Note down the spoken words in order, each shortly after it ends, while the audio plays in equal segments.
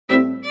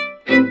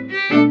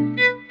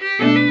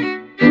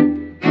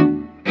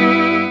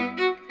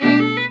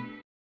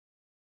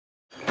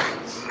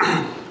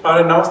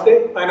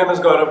Namaste, my name is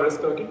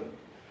Gorakh.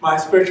 My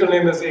spiritual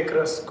name is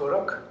Ekras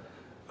Gorakh.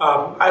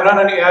 I run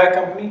an AI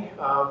company.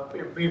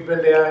 We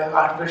build AI,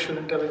 artificial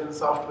intelligence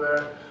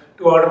software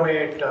to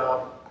automate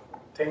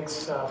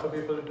things for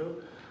people to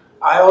do.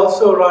 I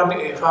also run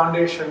a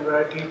foundation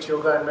where I teach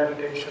yoga and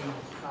meditation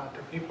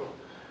to people.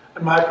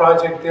 And my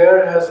project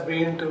there has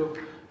been to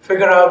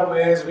figure out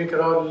ways we could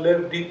all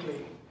live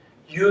deeply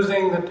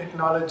using the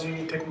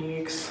technology,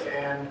 techniques,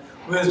 and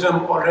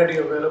wisdom already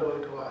available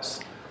to us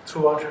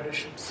through our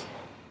traditions.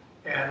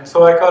 And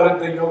so I call it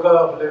the yoga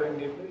of living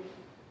deeply.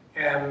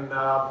 And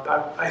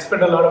I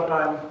spend a lot of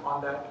time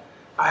on that.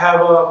 I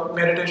have a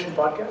meditation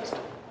podcast,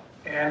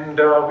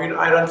 and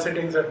I run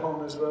sittings at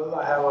home as well.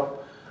 I have a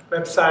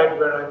website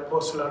where I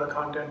post a lot of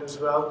content as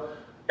well.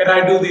 And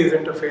I do these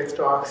interfaith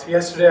talks.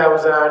 Yesterday I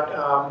was at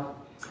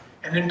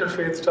an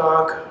interfaith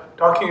talk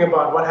talking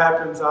about what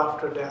happens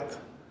after death.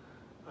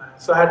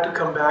 So I had to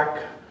come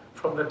back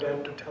from the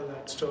dead to tell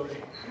that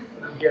story,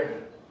 and I'm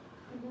here.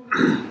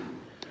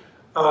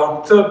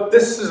 So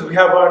we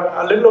have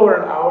about a little over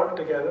an hour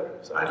together.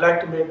 So I'd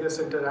like to make this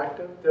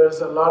interactive.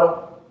 There's a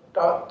lot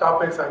of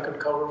topics I could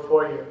cover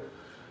for you.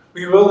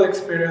 We will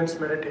experience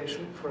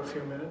meditation for a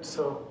few minutes,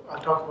 so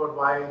I'll talk about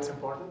why it's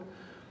important.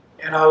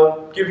 And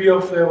I'll give you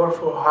a flavor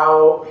for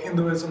how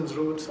Hinduism's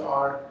roots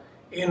are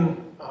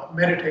in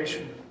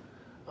meditation.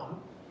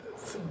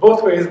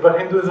 Both ways, but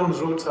Hinduism's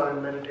roots are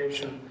in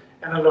meditation.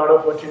 And a lot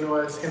of what you know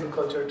as Hindu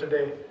culture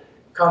today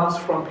comes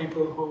from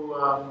people who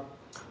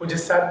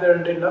just sat there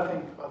and did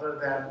nothing other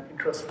than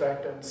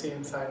introspect and see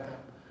inside them.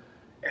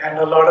 And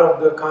a lot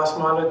of the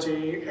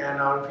cosmology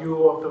and our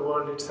view of the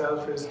world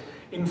itself is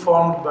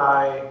informed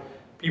by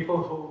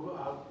people who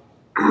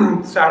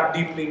sat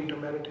deeply into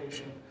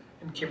meditation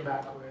and came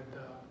back with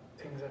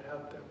things that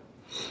help them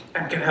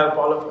and can help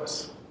all of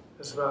us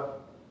as well.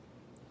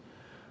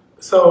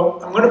 So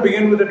I'm going to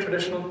begin with a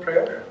traditional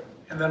prayer,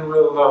 and then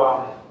we'll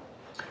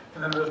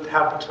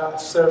have the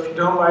class. So if you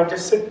don't mind,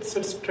 just sit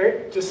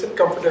straight, just sit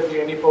comfortably.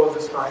 Any pose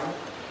is fine.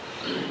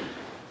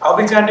 I'll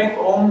be chanting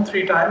Om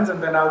 3 times,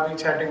 and then I'll be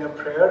chanting a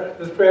prayer.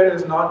 This prayer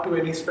is not to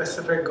any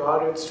specific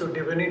god; it's to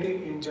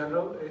divinity in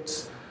general.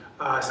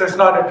 So it's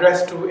not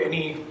addressed to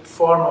any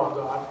form of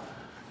God,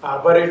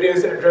 but it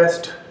is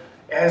addressed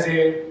as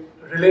a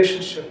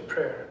relationship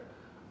prayer,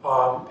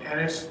 and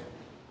it's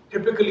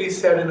typically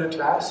said in a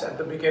class at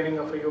the beginning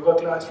of a yoga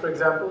class, for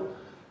example.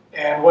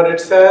 And what it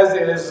says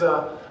is,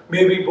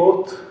 may we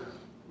both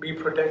be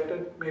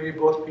protected, may we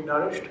both be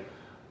nourished,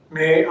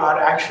 may our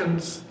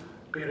actions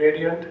be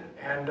radiant,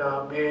 and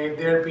may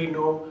there be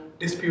no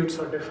disputes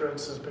or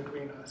differences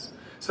between us.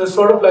 So it's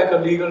sort of like a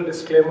legal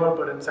disclaimer,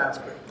 but in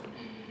Sanskrit.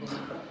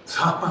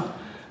 So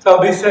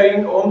I'll be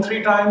saying Om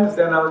 3 times,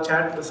 then I'll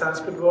chant the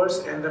Sanskrit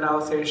verse, and then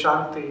I'll say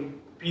Shanti,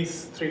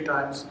 peace 3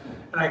 times,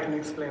 and I can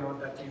explain what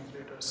that means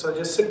later. So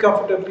just sit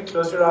comfortably,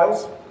 close your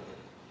eyes.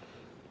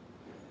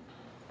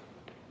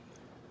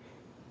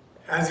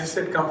 As you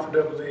sit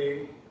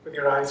comfortably with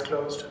your eyes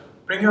closed,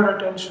 bring your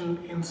attention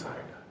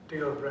inside to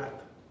your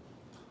breath.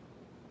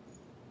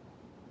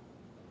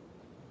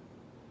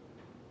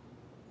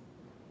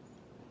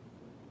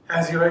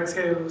 As you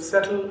exhale,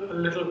 settle a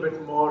little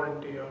bit more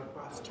into your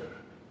posture.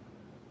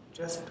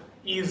 Just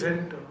ease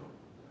into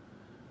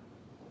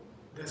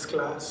this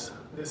class,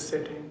 this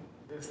sitting,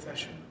 this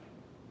session.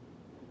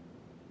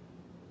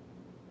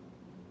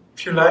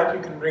 If you like,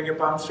 you can bring your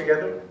palms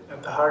together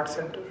at the heart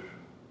center.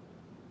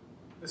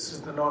 This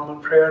is the normal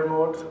prayer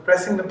mode. So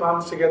pressing the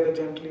palms together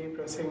gently,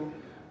 pressing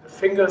the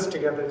fingers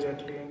together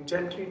gently, and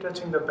gently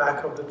touching the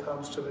back of the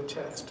thumbs to the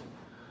chest.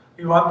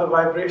 We want the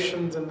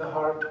vibrations in the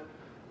heart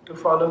to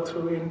follow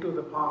through into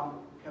the palm,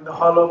 and the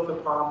hollow of the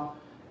palm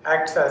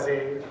acts as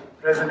a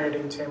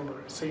resonating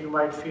chamber, so you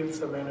might feel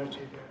some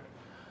energy there.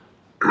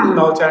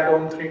 I'll chant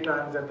Om 3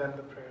 times and then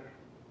the prayer.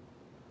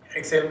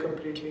 Exhale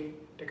completely,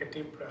 take a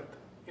deep breath.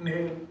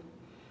 Inhale.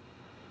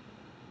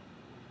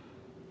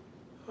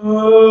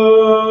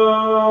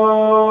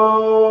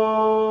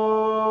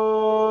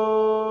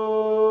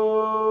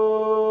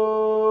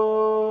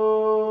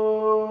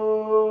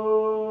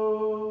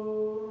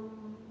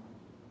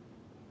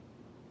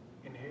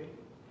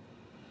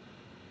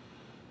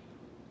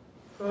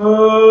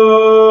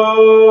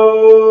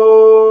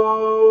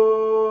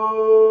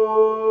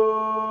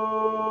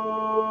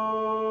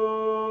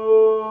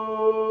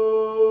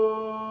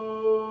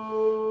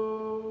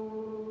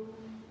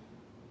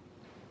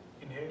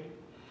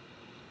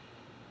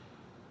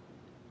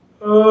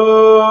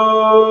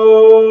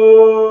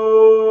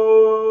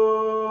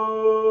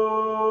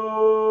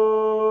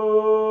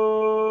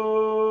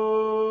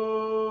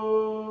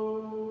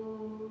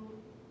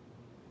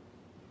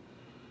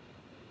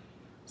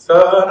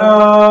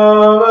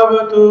 Sahana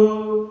vavatu,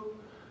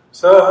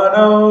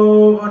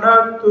 sahanau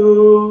bhunaktu,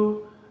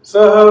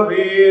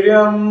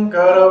 sahaviryam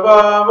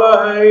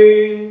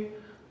karavavahai,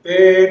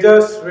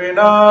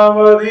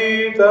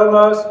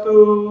 tejasvinavadhitamastu,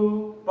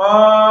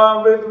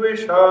 ma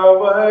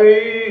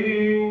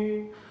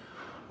vidvishavahai.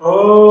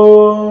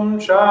 Om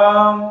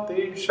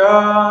Shanti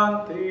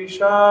Shanti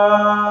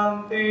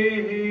Shanti.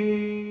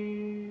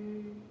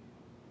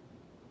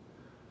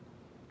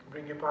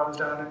 palms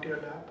down into your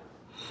lap.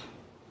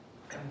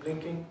 And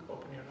blinking,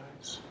 open your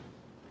eyes.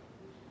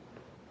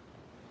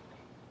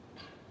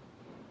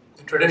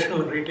 The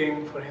traditional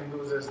greeting for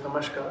Hindus is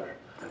Namaskar.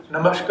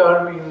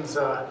 Namaskar means,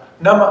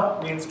 Nama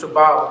means to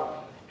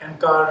bow, and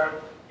Kar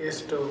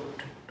is to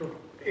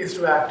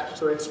act,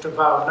 so it's to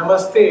bow.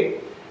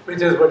 Namaste,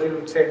 which is what you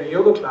would say in a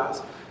yoga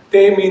class.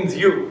 Te means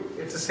you.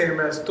 It's the same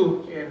as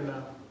tu in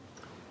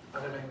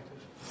other languages.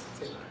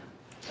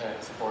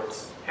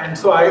 Sports. And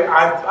so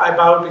I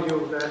bow to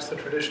you. That's the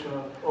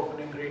traditional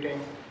opening greeting.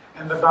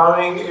 And the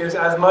bowing is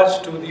as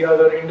much to the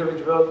other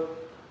individual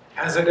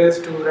as it is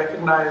to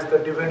recognize the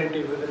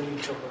divinity within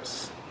each of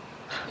us.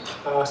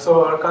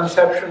 So our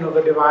conception of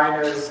the divine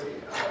is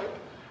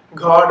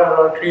God, or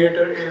our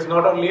Creator, is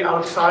not only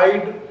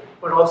outside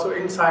but also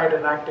inside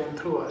and acting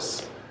through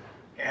us.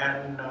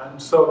 And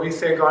so we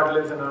say God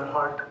lives in our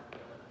heart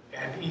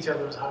and each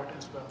other's heart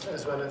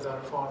as well as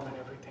our form and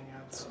everything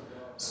else.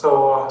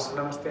 So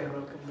namaste and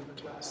welcome to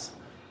the class.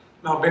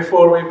 Now,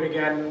 before we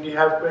begin, do you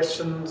have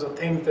questions or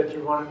things that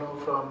you want to know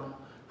from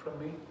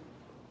me?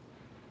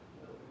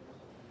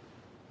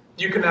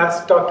 You can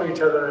talk to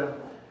each other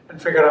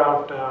and figure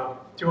out. Do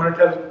you want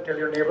to tell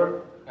your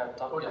neighbor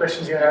what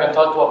questions you have? You can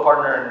talk to a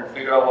partner and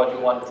figure out what you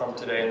want from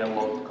today, and then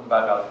we'll come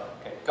back out.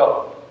 Okay,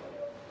 go.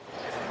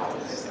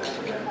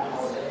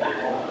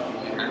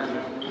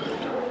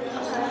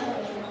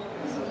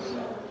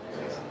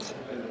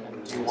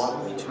 Do you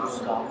want me to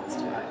stop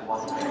at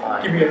what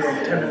time? Give me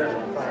 10 minutes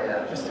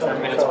prior. Just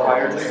 10 minutes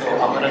prior. So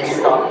I'm going to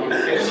stop you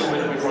 15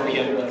 minutes before the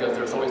end because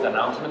there's always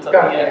announcements at the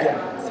end.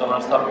 Yeah. So I'm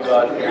going to stop you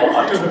at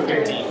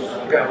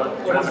 2:15. Okay.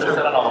 What is set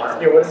an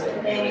alarm? Yeah, what is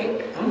it? It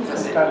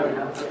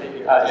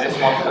is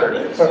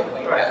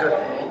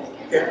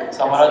 1:30. Yeah.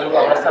 So I'm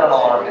going to set an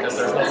alarm because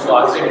there's no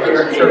slots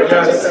here. Sure,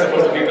 yeah, It's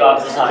supposed to be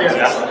God's time.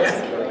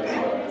 Yeah.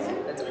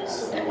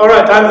 All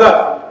right, time's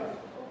up.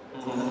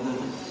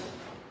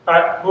 All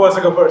right, who wants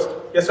to go first?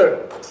 Yes,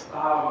 sir.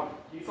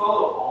 Do you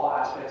follow all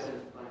aspects of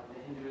like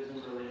the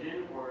Hinduism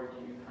religion, or do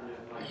you kind of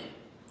like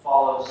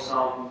follow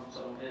some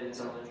of it in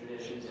some of the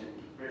traditions and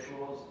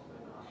rituals,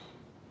 but not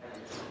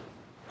everything?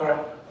 All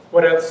right.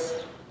 What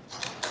else?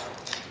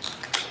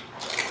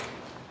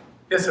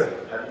 Yes, sir.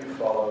 How do you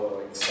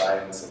follow like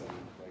science and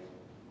like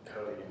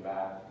coding and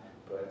math,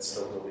 but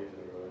still believe in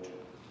the religion?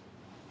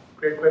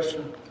 Great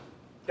question.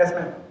 Yes,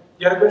 ma'am.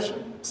 You had a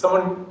question?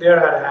 Someone there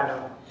had a hand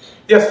up.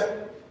 Yes.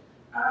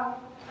 I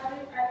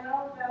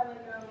know that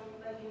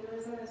like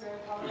Hinduism is very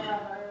popular in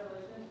other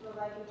religions, but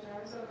like in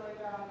terms of like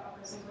a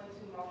person going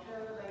to moksha,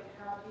 like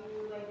how do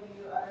you like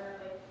view other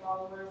like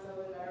followers of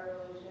another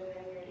religion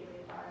in your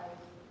daily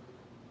lives?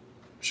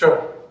 Sure.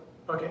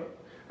 Okay.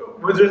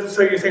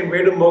 So you're saying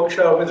way to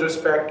moksha with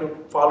respect to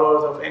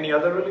followers of any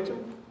other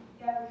religion?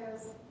 Yeah,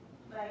 because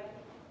like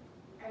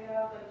I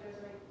know like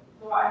there's like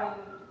I mean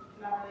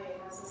not really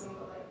agnosticism,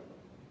 but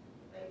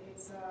like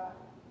it's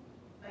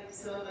like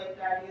still like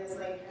the idea is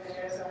like kind of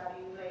there. So how do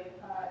you like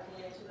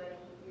adhere to like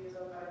views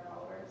of other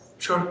followers?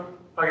 Sure.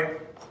 Okay.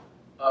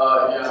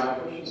 Yeah, my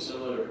question is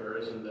similar to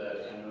hers in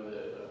that I know that a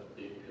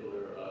big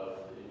pillar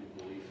of the Hindu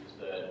belief is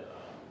that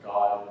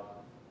God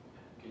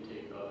can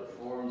take other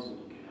forms and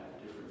you can have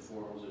different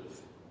forms of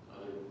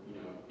other,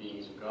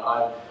 beings of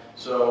God.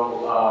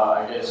 So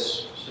I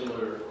guess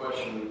similar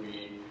question would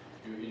be,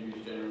 do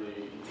Hindus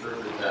generally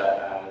interpret that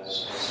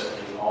as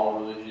accepting all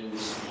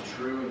religions to be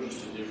true and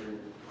just a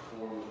different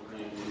form of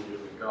praying to a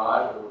different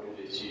God, or do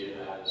they see it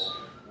as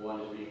one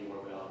as being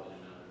more valid than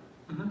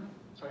another?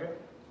 Mm-hmm. Okay.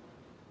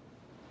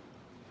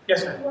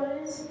 Yes, ma'am. What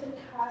is the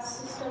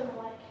caste system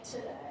like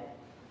today?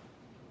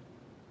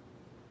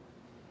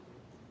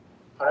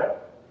 All right.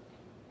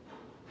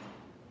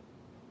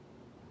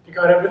 You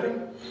got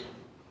everything?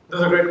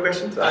 Those are great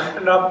questions.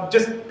 And now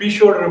just be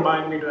sure to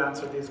remind me to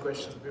answer these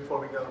questions before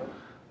we go.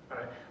 All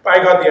right. But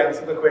I got the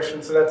answer to the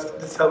question, so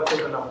that's helpful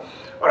to know.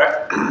 All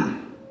right.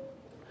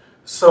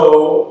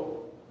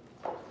 So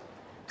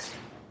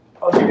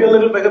I'll give you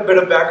a bit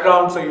of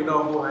background so you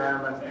know who I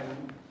am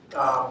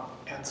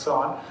and so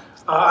on.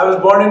 I was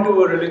born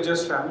into a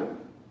religious family.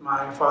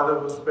 My father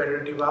was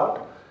very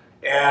devout,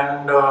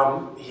 and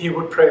he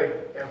would pray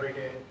every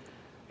day.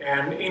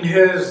 And in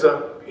his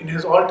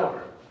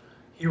altar,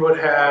 we would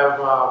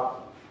have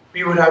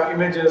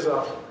images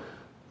of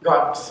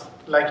gods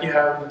like you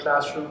have in the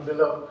classroom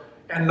below,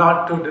 and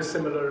not too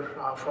dissimilar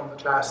from the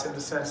class in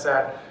the sense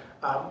that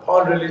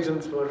all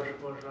religions were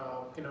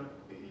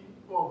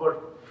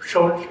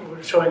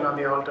showing on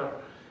the altar,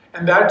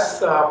 and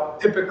that's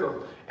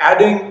typical.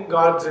 Adding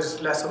gods is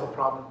less of a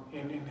problem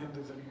in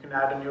Hinduism. You can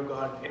add a new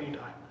god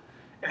anytime,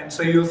 and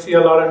so you'll see a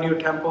lot of new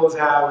temples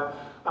have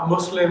a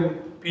Muslim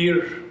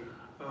Pir,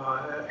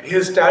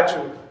 his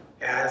statue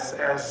as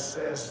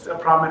a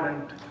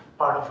prominent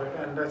part of it,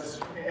 and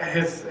that's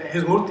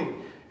his murti,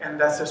 and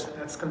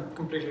that's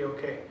completely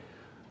okay.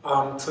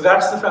 So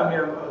that's the family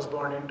I was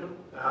born into.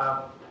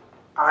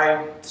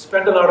 I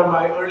spent a lot of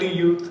my early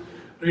youth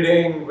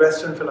reading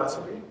Western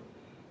philosophy,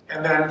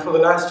 and then for the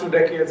last 2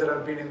 decades that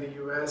I've been in the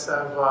US,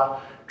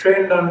 I've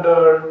trained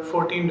under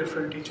 14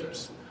 different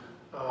teachers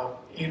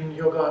in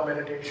yoga,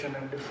 meditation,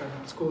 and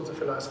different schools of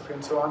philosophy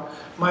and so on.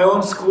 My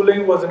own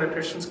schooling was in a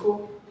Christian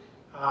school,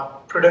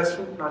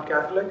 Protestant, not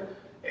Catholic,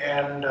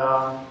 and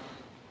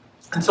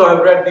so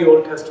I've read the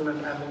Old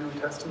Testament and the New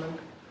Testament,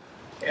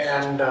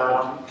 and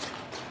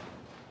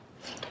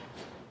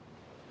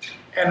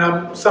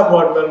I'm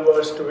somewhat well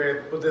versed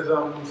with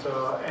Buddhism and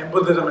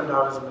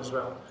Taoism as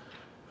well.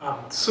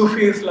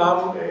 Sufi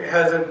Islam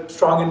has a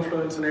strong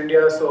influence in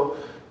India, so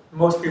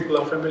most people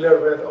are familiar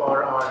with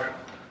or are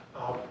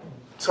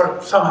sort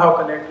of somehow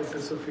connected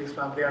to Sufi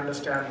Islam. They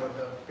understand what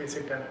the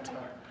basic tenets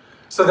are.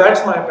 So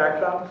that's my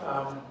background.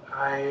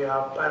 I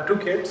have two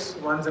kids.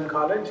 One's in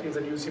college. He's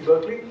at UC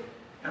Berkeley.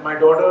 And my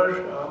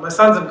my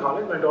son's in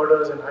college. My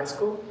daughter is in high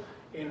school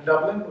in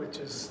Dublin, which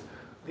is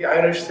the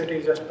Irish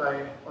city just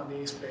on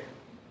the East Bay.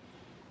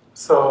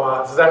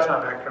 So that's my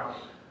background.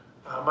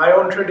 My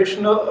own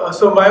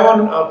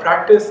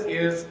practice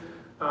is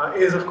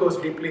of course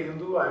deeply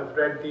Hindu. I've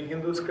read the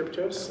Hindu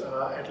scriptures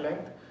at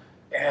length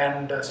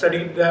and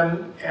studied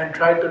them and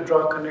tried to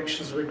draw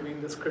connections between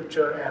the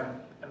scripture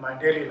and my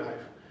daily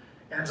life.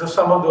 And so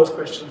some of those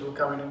questions will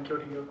come in,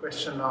 including your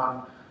question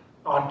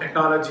on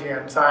technology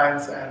and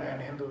science and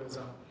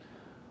Hinduism.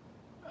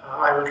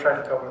 I will try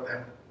to cover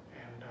them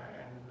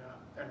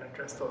and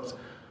address those.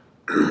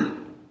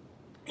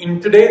 In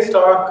today's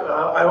talk,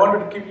 I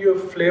wanted to give you a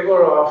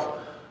flavor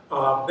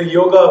of the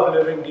yoga of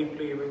living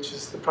deeply, which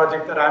is the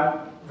project that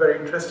I'm very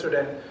interested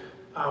in.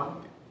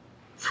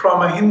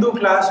 From a Hindu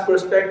class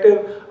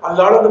perspective,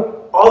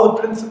 all the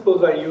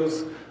principles I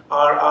use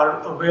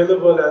are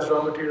available as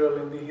raw material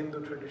in the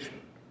Hindu tradition.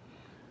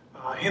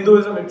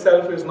 Hinduism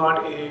itself is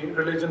not a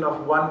religion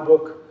of one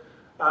book.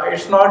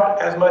 It's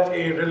not as much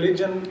a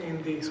religion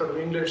in the sort of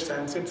English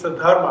sense. It's a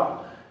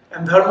dharma.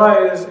 And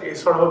dharma is a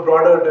sort of a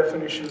broader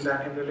definition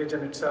than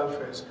religion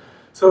itself is.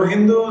 So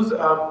Hindus,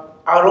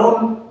 our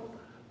own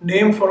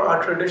name for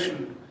our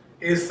tradition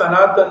is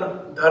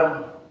Sanatan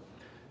Dharma.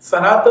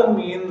 Sanatan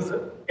means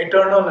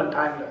eternal and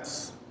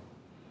timeless.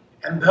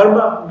 And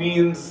Dharma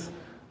means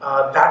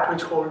that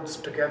which holds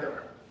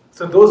together.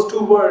 So those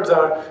two words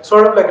are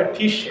sort of like a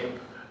T-shape,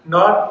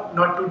 not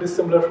too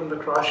dissimilar from the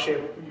cross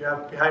shape you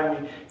have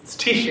behind me. It's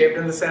T-shaped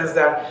in the sense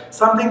that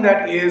something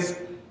that is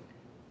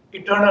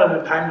eternal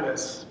and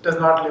timeless does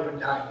not live in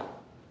time,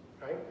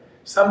 right?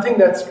 Something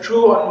that's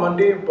true on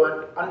Monday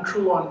but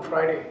untrue on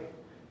Friday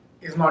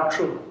is not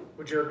true.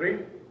 Would you agree?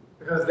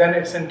 Because then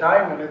it's in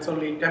time and it's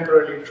only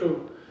temporarily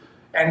true.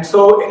 And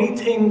so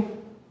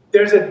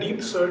there's a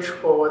deep search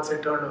for what's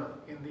eternal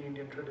in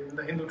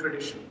the Hindu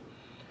tradition.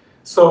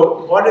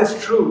 So what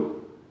is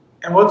true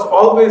and what's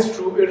always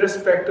true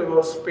irrespective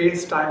of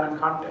space, time and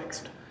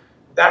context,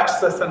 that's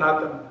the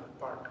Sanatan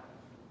part.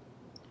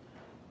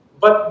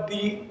 But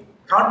the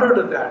counter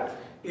to that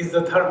is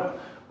the Dharma.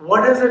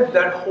 What is it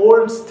that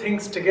holds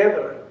things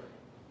together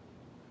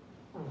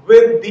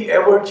with the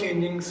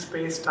ever-changing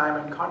space, time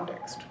and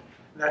context?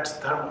 That's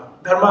Dharma.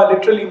 Dharma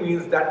literally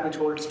means that which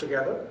holds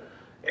together.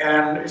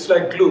 And it's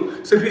like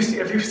glue. So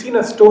if you've seen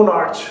a stone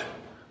arch,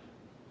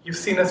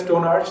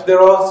 They're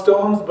all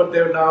stones, but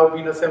they've now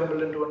been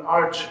assembled into an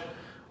arch.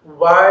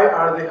 Why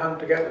are they hung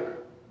together?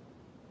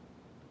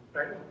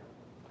 Right?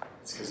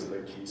 It's because of the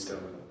keystone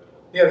in the middle.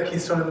 Yeah, the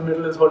keystone in the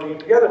middle is holding it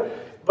together.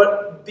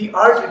 But the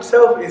arch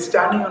itself is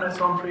standing on its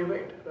own free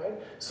weight, right?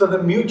 So the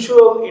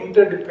mutual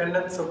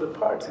interdependence of the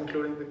parts,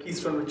 including the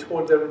keystone which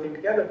holds everything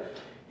together,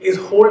 is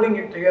holding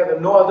it together.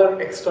 No other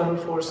external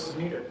force is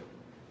needed,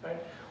 right?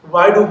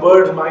 Why do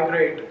birds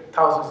migrate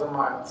thousands of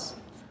miles?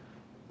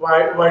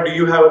 Why do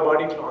you have a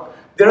body clock?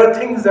 There are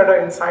things that are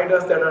inside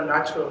us that are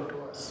natural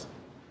to us,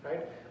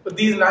 right? But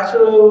these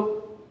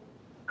natural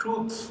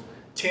truths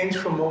change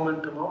from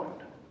moment to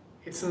moment.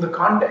 It's in the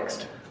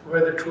context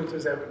where the truth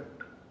is evident,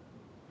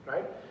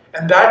 right?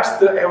 And that's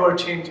the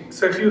ever-changing.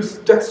 So if you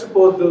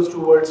juxtapose those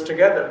two words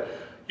together,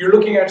 you're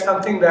looking at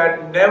something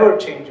that never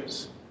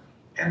changes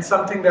and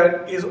something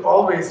that is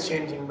always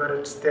changing, but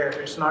it's there.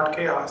 It's not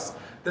chaos.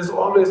 There's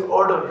always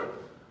order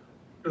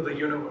to the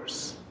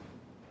universe.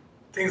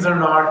 Things are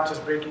not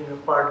just breaking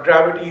apart.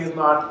 Gravity is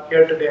not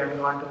here today and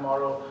gone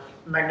tomorrow.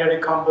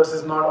 Magnetic compass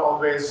is not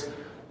always,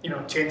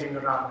 changing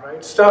around,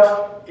 right?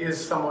 Stuff is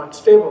somewhat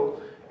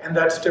stable, and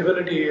that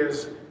stability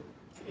is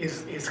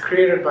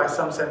created by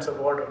some sense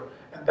of order.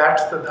 And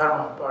that's the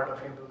Dharma part of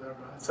Hindu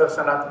Dharma. It's a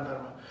Sanatan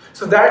Dharma.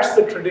 So that's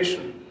the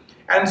tradition.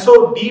 And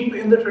so deep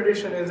in the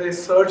tradition is a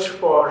search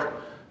for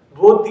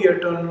both the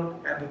eternal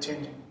and the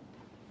changing.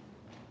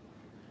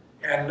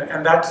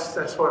 And that's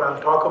what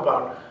I'll talk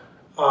about.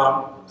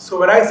 So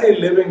when I say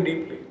living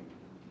deeply,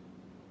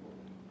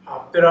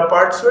 there are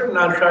parts to it, and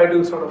I'll try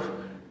to sort of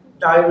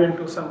dive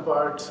into some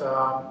parts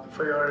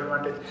for your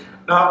advantage.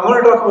 Now I'm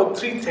going to talk about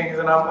three things,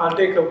 and I'll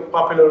take a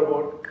popular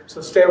vote.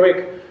 So stay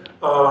awake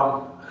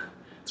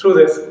through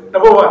this.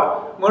 Number one,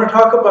 I'm going to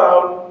talk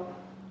about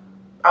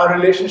our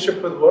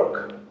relationship with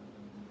work.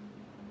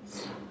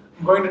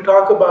 I'm going to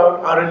talk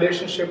about our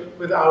relationship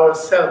with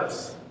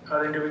ourselves,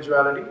 our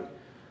individuality.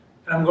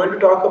 And I'm going to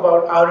talk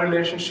about our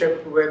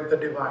relationship with the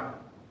divine.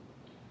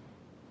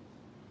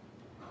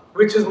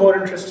 Which is more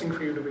interesting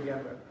for you to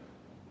begin with?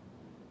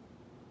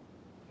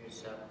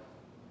 Yourself.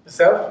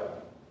 Yourself?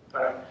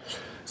 Alright.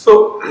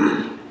 So,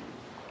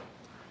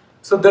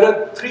 so there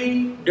are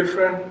three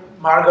different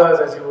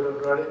margas, as you would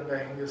have read in the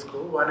Hindu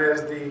school. One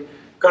is the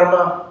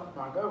karma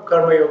marga,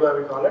 karma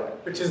yoga we call it,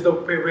 which is the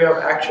way of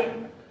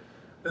action.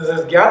 This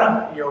is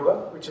jnana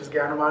yoga, which is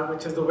jnana marga,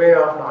 which is the way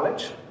of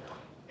knowledge.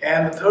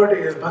 And the third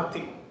is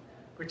bhakti,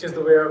 which is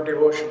the way of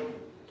devotion.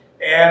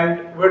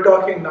 And we're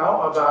talking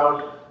now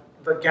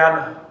about the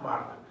jnana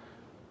marga.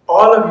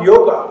 All of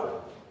yoga,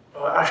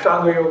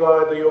 Ashtanga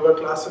yoga, the yoga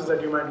classes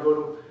that you might go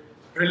to,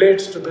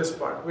 relates to this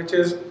part, which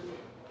is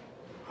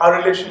our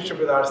relationship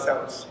with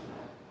ourselves.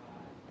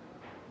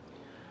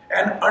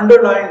 And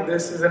underlying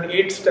this is an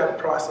 8-step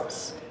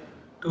process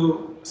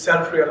to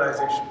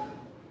self-realization.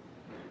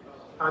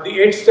 The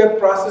 8-step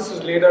process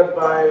is laid out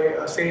by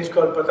a sage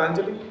called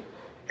Patanjali.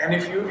 And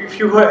if you have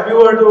you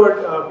heard the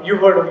word, you've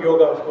heard of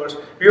yoga, of course.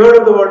 Have you heard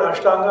of the word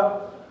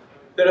Ashtanga?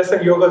 There are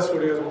some yoga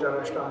studios which are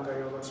Ashtanga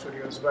yoga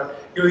studios,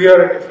 but you hear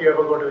it if you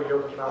ever go to a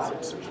yoga class.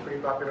 It's pretty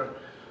popular.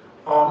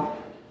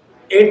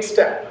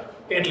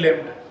 8-step,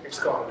 8-limbed, it's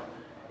called.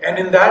 And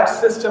in that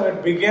system,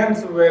 it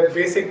begins with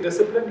basic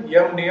discipline,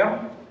 yam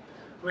niyam,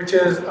 which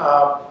is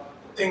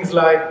things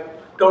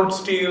like don't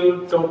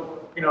steal,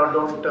 don't be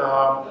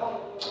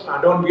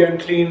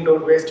unclean,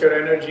 don't waste your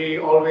energy,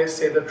 always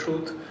say the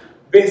truth.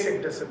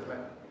 Basic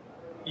discipline.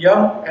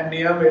 Yam and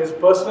niyam is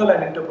personal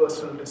and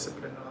interpersonal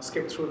discipline. I'll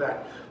skip through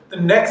that. The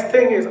next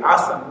thing is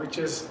asana, which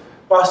is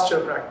posture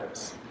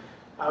practice.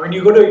 When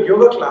you go to a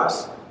yoga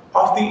class,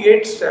 of the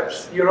 8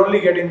 steps, you're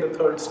only getting the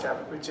 3rd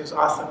step, which is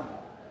asana.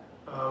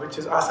 Which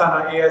is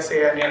asana,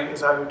 A-S-A-N-A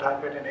is how you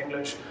type it in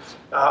English.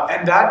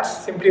 And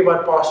that's simply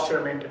about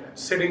posture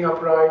maintenance, sitting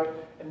upright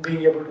and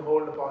being able to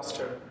hold the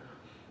posture.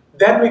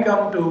 Then we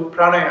come to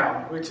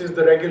pranayama, which is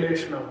the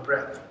regulation of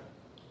breath.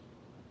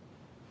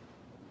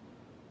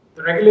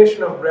 The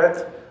regulation of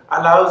breath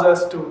allows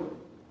us to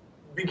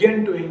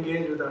begin to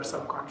engage with our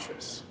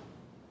subconscious.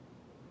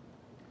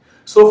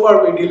 So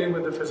far we're dealing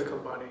with the physical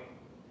body.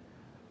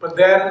 But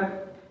then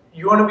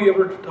you want to be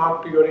able to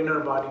talk to your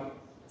inner body,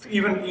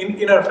 even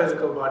inner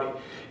physical body.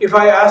 If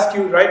I ask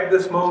you right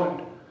this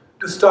moment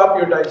to stop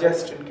your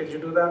digestion, can you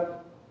do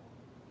that?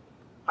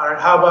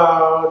 Alright, how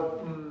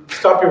about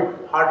stop your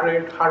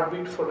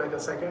heartbeat for like a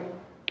second?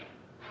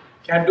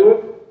 Can't do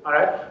it?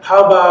 Alright,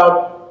 how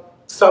about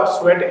stop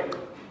sweating?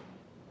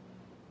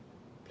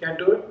 Can't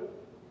do it?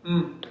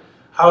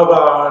 How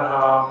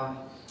about,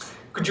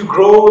 could you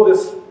grow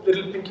this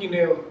little pinky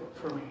nail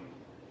for me?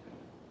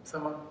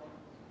 Someone?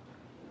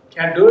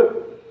 Can't do it?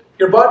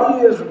 Your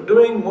body is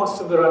doing most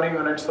of the running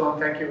on its own,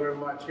 thank you very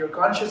much. Your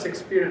conscious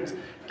experience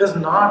does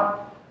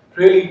not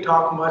really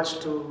talk much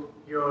to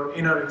your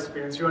inner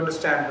experience. You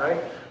understand,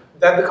 right?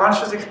 That the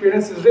conscious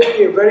experience is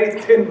really a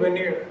very thin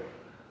veneer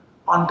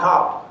on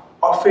top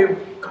of a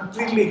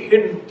completely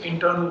hidden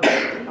internal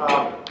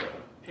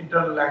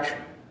action.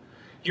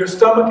 Your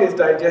stomach is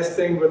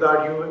digesting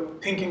without you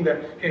thinking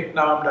that, hey,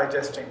 now I'm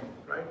digesting,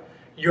 right?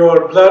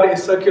 Your blood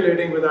is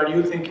circulating without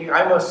you thinking,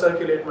 I must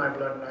circulate my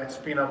blood now, it's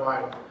been a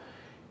while.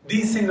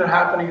 These things are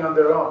happening on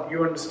their own,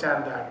 you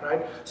understand that,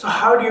 right? So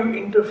how do you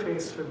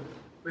interface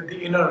with the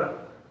inner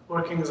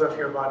workings of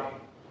your body?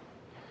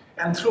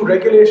 And through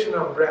regulation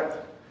of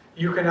breath,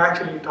 you can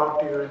actually talk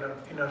to your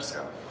inner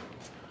self.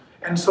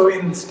 And so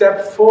in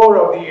step 4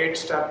 of the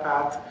 8-step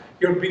path,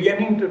 you're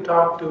beginning to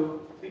talk to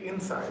the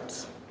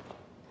insides.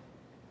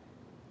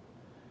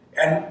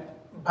 And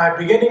by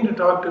beginning to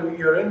talk to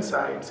your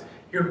insides,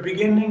 you're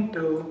beginning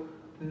to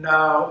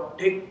now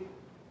take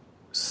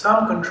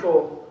some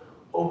control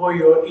over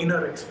your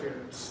inner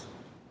experience.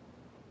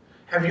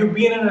 Have you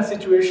been in a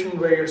situation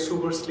where you're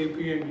super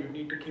sleepy and you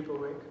need to keep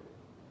awake?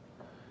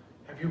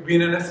 Have you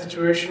been in a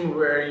situation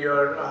where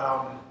you're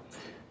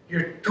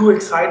too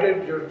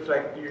excited,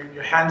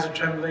 your hands are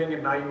trembling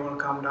and now you want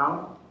to calm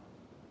down?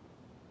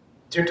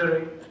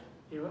 Jittery,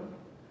 even?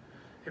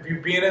 Have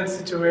you been in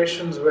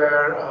situations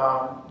where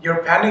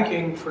you're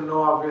panicking for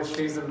no obvious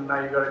reason and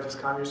now you got to just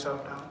calm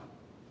yourself down?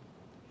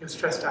 You're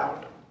stressed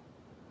out,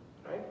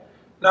 right?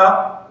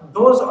 Now,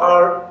 those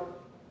are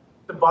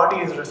the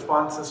body's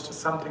responses to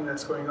something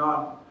that's going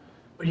on,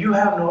 but you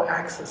have no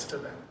access to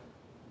them,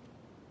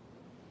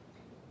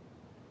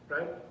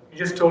 right? You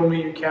just told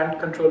me you can't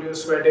control your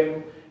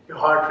sweating, your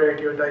heart rate,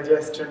 your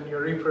digestion,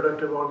 your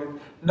reproductive organ.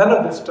 None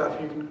of this stuff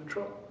you can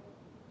control.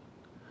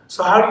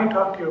 So how do you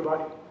talk to your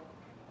body?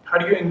 How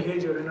do you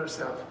engage your inner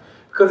self?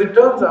 Because it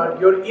turns out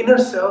your inner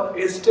self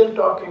is still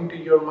talking to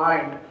your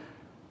mind,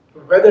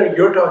 whether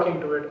you're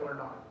talking to it or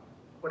not.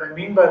 What I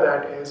mean by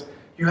that is,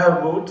 you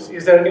have moods.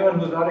 Is there anyone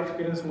who's not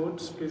experienced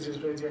moods? Please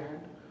just raise your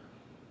hand.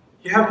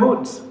 You have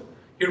moods.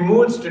 Your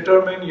moods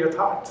determine your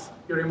thoughts,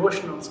 your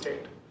emotional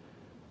state.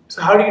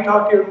 So how do you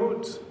talk to your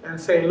moods and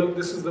say, look,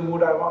 this is the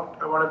mood I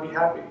want. I want to be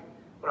happy,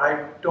 or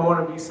I don't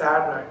want to be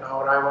sad right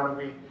now, or I want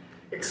to be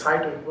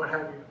excited, what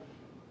have you.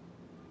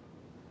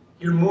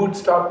 Your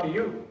moods talk to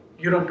you.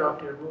 You don't talk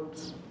to your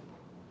moods.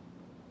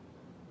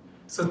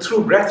 So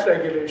through breath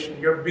regulation,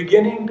 you're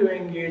beginning to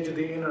engage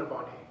the inner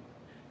body.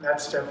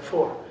 That's step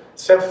 4.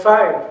 Step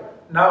 5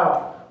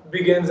 now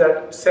begins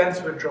at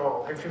sense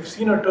withdrawal. If you've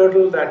seen a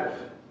turtle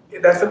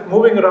that's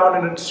moving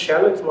around in its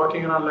shell, it's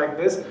walking around like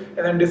this, and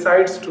then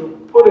decides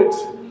to put its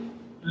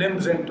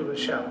limbs into the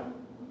shell.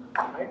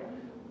 Right?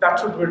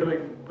 That's what we're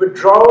doing.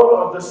 Withdrawal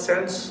of the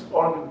sense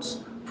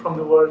organs from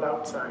the world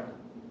outside.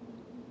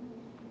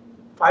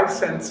 5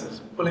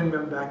 senses, pulling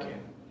them back in.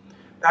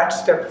 That's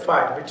step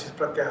 5, which is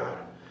pratyahara.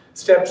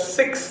 Step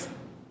 6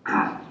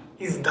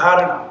 is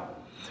dharana.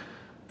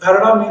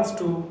 Dharana means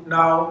to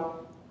now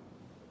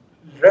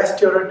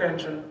rest your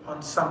attention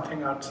on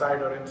something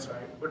outside or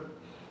inside, but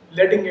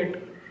letting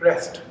it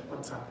rest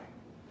on something.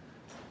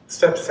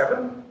 Step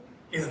 7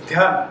 is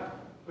dhyana,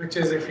 which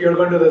is if you're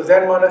going to the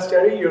Zen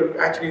monastery, you're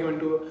actually going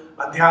to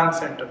a dhyan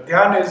center.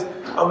 Dhyan is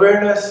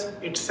awareness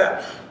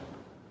itself.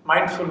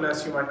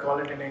 Mindfulness, you might call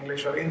it in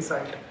English, or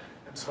insight,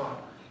 and so on.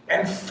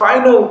 And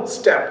final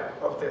step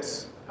of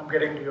this, I'm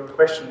getting to your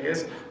question,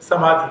 is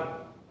samadhi.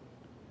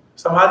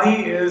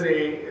 Samadhi is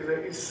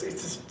it's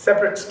a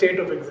separate state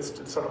of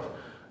existence, sort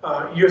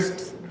of. You're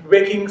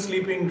waking,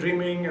 sleeping,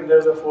 dreaming, and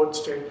there's a 4th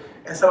state.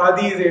 And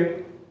samadhi is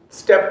a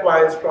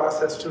stepwise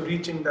process to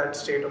reaching that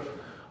state of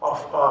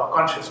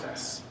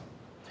consciousness.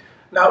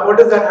 Now, what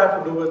does that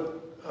have to do with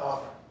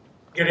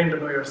getting to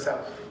know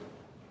yourself?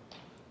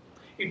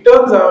 It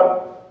turns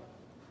out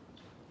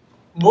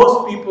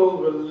most people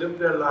will live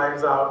their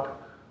lives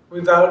out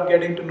without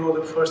getting to know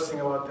the first thing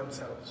about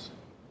themselves.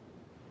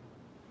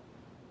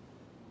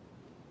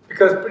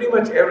 Because pretty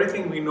much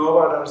everything we know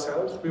about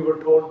ourselves, we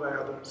were told by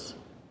others.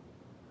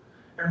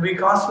 And we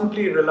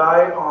constantly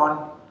rely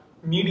on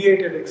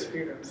mediated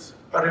experience,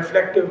 a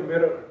reflective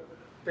mirror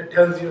that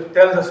tells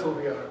us who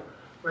we are,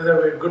 whether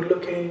we're good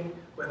looking,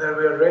 whether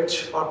we're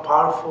rich or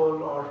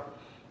powerful or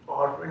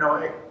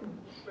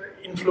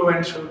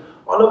influential.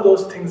 All of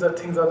those things are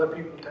things other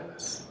people tell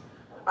us.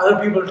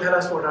 Other people tell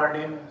us what our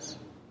name is.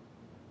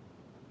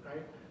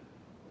 Right?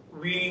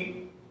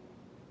 We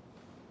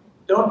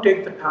don't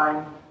take the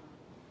time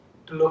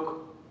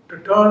to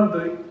turn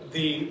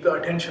the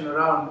attention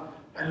around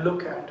and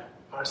look at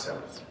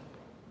ourselves.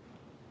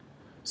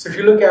 So if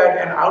you look at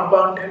an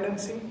outbound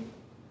tendency,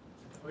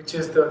 which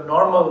is the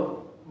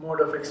normal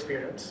mode of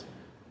experience,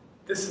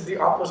 this is the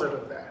opposite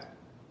of that.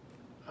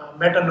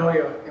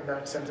 Metanoia, in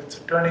that sense, it's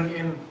a turning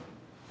in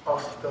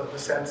of the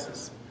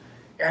senses.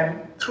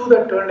 And through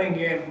that turning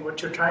in,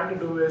 what you're trying to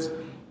do is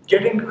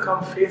getting to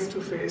come face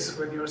to face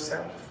with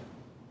yourself,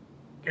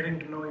 getting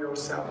to know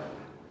yourself.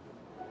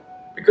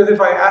 Because if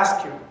I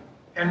ask you,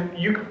 and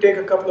you could take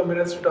a couple of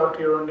minutes to talk to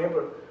your own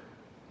neighbor,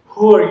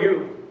 who are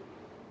you?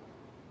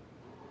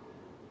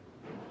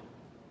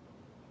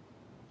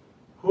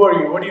 Who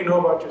are you? What do you know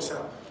about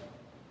yourself?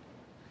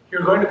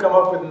 You're going to come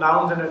up with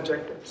nouns and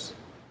adjectives.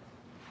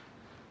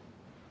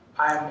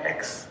 I am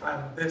X,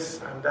 I'm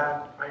this, I'm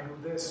that, I do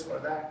this or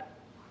that.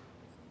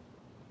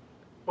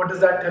 What does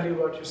that tell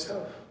you about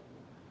yourself?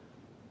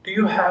 Do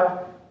you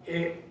have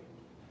an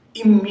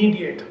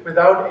immediate,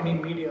 without any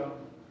medium,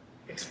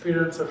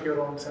 experience of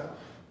your own self?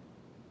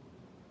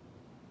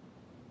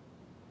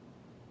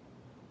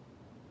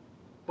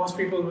 Most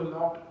people will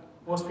not.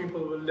 Most people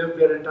will live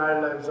their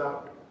entire lives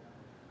out,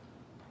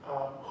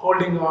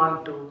 holding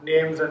on to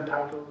names and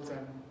titles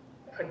and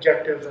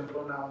adjectives and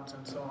pronouns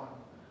and so on.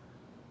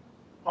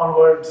 All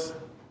words,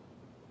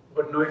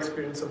 but no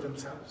experience of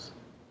themselves.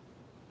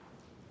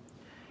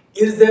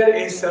 Is there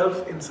a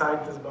self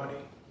inside this body?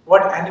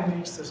 What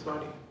animates this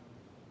body?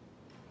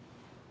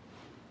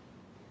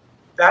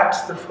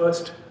 That's the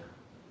first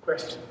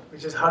question,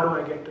 which is how do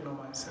I get to know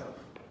myself?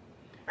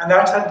 And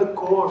that's at the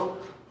core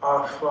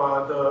of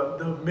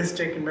the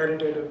mystic and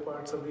meditative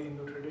parts of the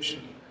Hindu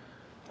tradition.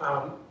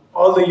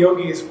 All the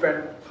yogis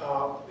spent,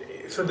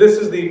 so this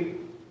is the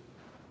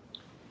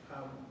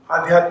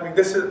Adhyatmic,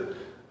 this is,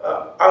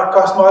 our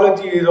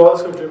cosmology is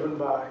also driven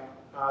by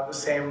the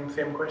same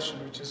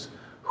question, which is,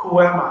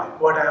 who am I?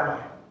 What am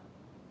I?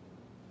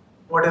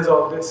 What is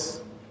all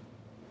this?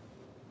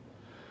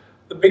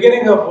 The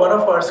beginning of one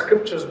of our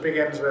scriptures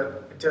begins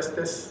with just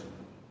this.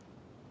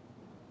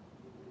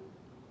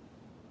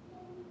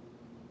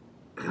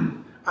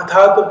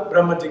 Athat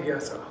Brahma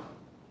Jigyasa.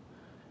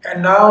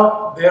 And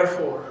now,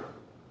 therefore,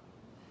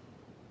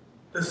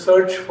 the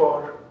search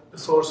for the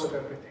source of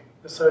everything,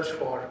 the search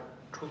for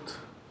truth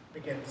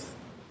begins.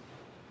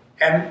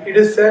 And it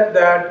is said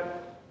that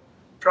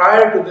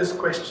prior to this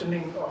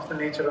questioning of the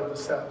nature of the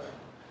self,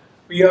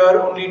 we are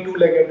only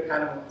two-legged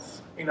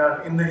animals. In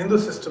the Hindu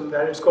system,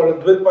 that is called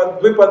a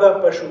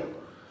Dvipada Pashu,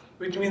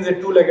 which means a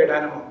two-legged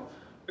animal.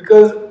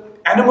 Because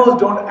animals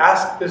don't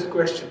ask this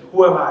question,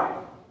 who am I?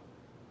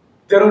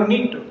 They don't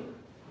need to.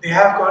 They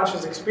have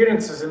conscious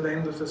experiences in the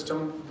Hindu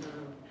system.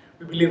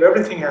 We believe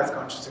everything has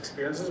conscious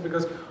experiences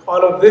because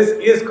all of this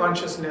is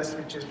consciousness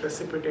which is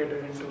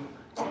precipitated into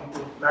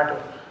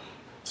matter.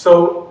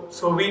 So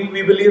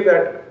we believe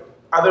that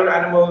other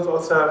animals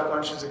also have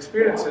conscious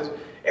experiences,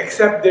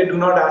 except they do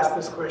not ask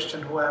this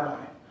question, who am I?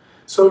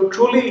 So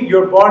truly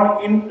you're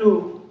born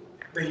into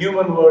the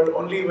human world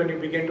only when you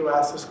begin to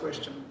ask this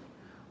question,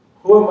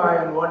 who am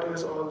I and what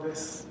is all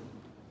this?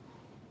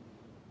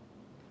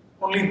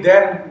 only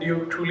then do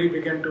you truly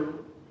begin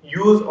to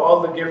use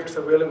all the gifts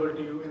available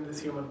to you in this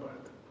human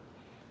birth.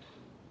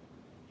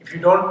 If you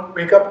don't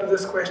wake up to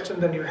this question,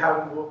 then you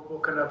haven't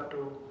woken up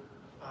to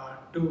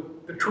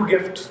the true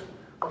gifts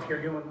of your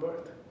human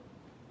birth.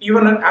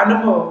 Even an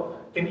animal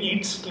can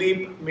eat,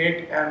 sleep,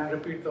 mate, and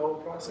repeat the whole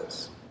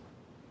process.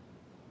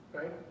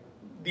 Right?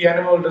 The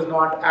animal does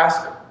not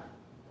ask,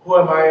 who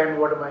am I and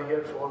what am I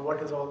here for?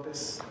 What is all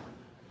this?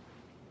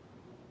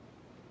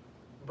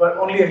 But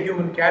only a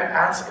human can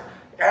ask,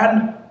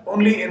 and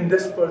only in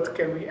this birth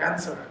can we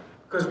answer,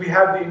 because we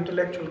have the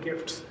intellectual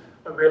gifts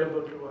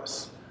available to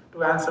us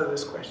to answer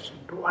this question,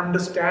 to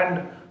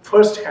understand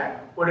firsthand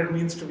what it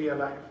means to be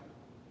alive.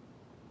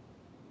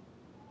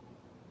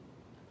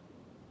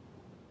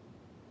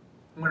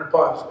 I'm going to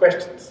pause.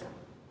 Questions?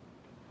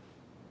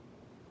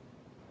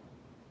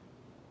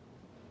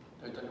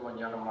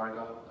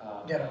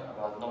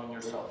 About knowing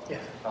yourself,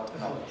 Yes. about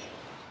knowledge.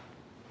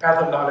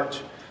 Path of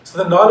knowledge. So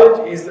the knowledge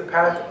is the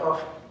path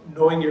of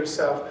knowing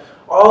yourself.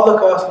 All the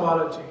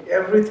cosmology,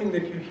 everything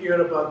that you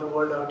hear about the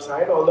world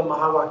outside, all the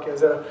Mahavakyas,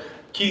 there are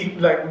key,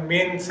 like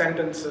main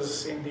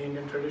sentences in the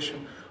Indian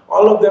tradition,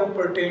 all of them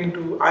pertain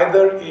to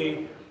either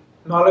a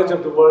knowledge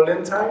of the world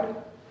inside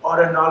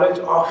or a knowledge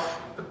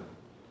of the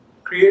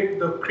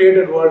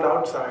created world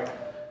outside,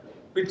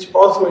 which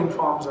also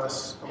informs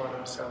us about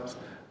ourselves.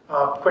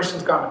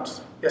 Questions,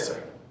 comments? Yes,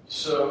 sir.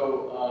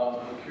 So,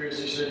 I'm curious,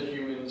 you said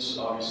humans,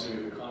 obviously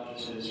we have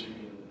consciousness, we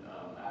can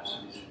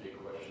ask these big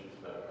questions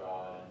about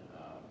God and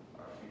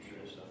our future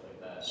and stuff like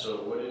that.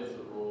 So what is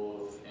the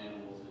role of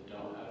animals that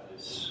don't have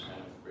this kind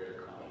of rare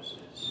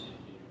consciousness in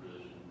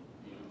religion?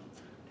 You know,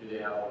 do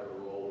they have like a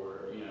role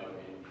where, you know,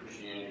 in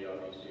Christianity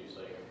obviously it's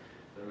like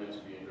they're meant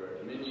to be in direct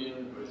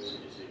dominion, or is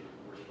it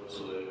we're supposed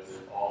to live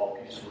all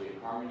peacefully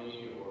in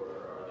harmony,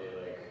 or are they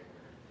like,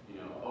 you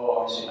know,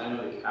 oh, obviously I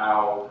know the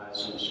cow has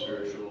some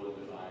spiritual and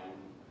divine,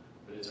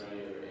 but is there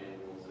any other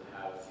animals that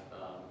have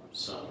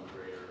some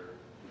greater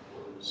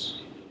importance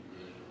in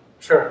religion?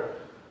 Sure.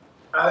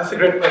 That's a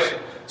great question.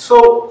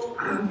 So,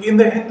 in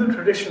the Hindu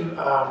tradition,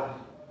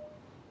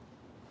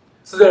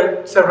 so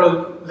there are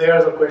several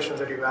layers of questions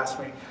that you've asked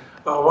me.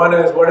 One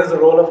is, what is the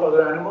role of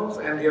other animals?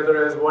 And the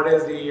other is, what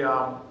is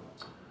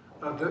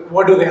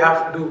what do they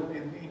have to do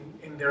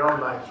in their own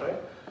lives, right?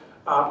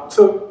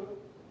 So,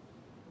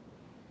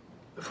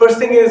 the first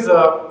thing is,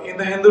 in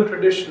the Hindu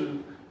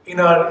tradition, in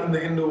the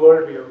Hindu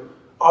worldview,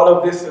 all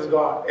of this is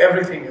God.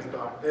 Everything is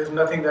God. There's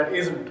nothing that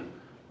isn't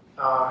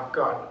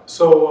God.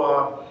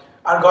 So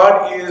our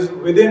God is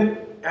within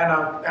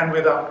and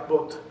without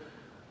both.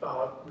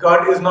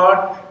 God is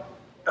not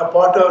a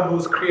potter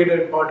who's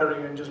created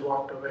pottery and just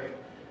walked away.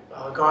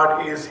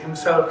 God is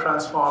himself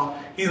transformed.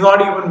 He's not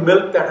even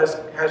milk that has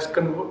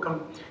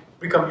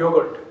become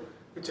yogurt,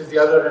 which is the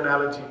other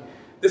analogy.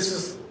 This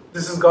is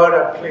God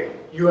at play.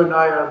 You and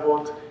I are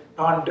both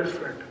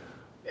non-different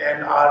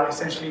and are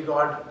essentially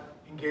God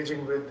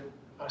engaging with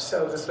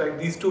ourselves. It's like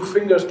these two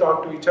fingers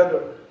talk to each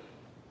other.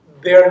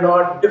 They are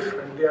not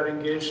different. They are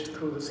engaged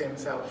through the same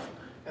self,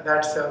 and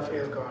that self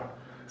is God.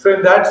 So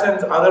in that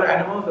sense, other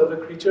animals, other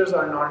creatures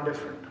are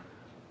non-different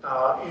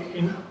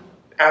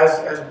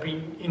as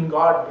being in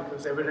God,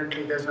 because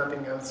evidently there's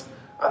nothing else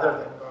other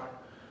than God.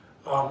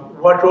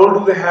 What role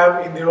do they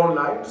have in their own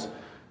lives?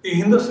 The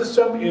Hindu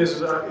system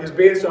is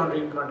based on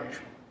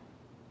reincarnation,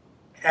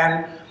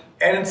 and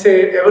it's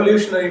a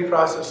evolutionary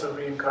process of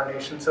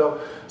reincarnation. So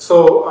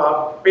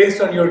based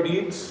on your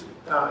deeds,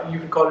 you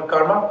could call it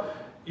karma.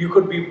 You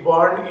could be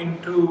born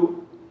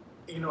into,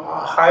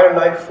 a higher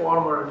life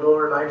form or a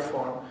lower life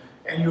form,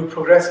 and you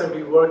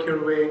progressively work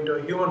your way into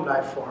a human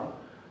life form.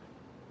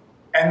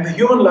 And the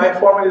human life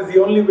form is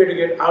the only way to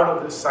get out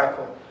of this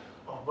cycle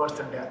of birth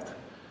and death.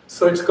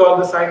 So it's called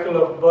the cycle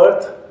of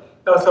birth,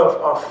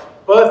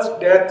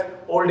 death,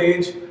 old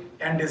age,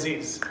 and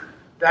disease.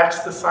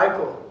 That's the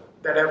cycle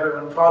that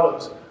everyone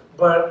follows.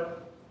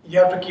 But you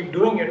have to keep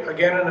doing it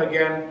again and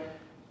again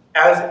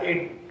as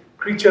a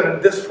creature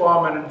in this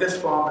form and in this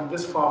form and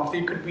this form. So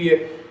you could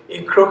be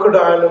a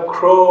crocodile, a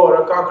crow, or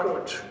a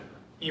cockroach,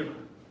 even.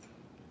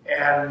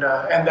 And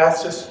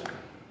that's just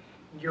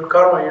your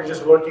karma. You're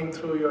just working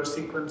through your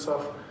sequence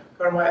of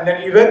karma, and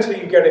then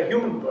eventually you get a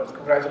human birth.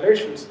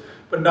 Congratulations.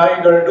 But now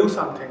you got to do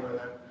something with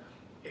it.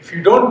 If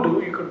you don't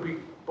do, you could be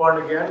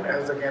born again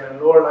as a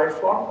lower life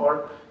form,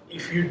 or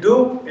if you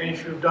do, and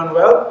if you've done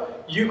well,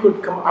 you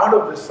could come out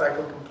of this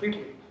cycle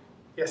completely.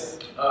 Yes?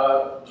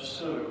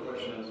 Just another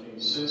question I was thinking.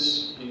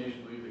 Since Hindus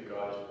believe that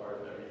God is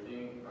part of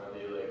everything, are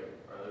there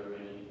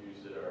many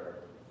Hindus that are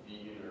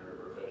vegan or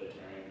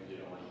vegetarian because they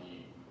don't want to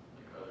eat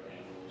like other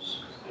animals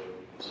because they would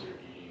be considered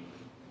eating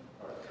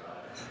part of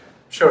God?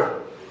 Sure.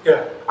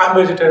 Yeah. I'm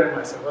vegetarian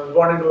myself. I was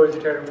born into a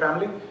vegetarian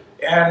family.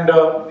 And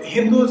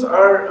Hindus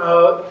are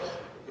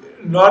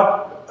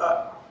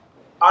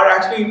are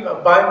actually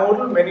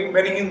bimodal.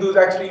 Many Hindus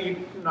actually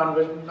eat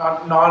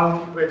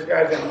non-veg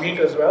as in meat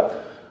as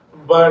well,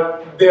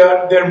 but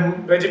their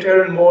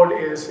vegetarian mode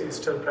is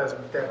still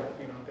present. They're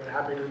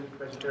happy to eat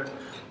vegetarian.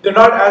 They're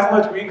not as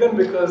much vegan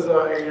because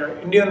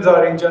Indians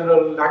are in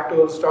general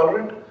lactose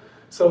tolerant,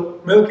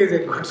 So milk is a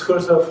good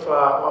source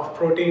of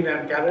protein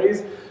and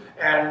calories,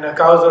 and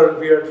cows are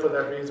weird for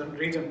that reason.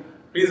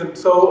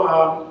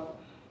 So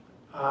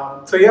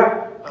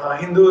yeah,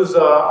 Hindus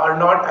are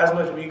not as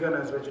much vegan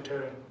as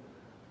vegetarian,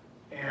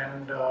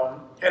 and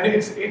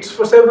it's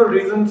for several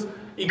reasons,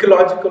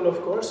 ecological of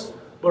course,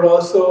 but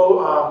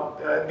also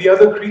the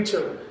other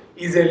creature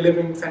is a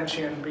living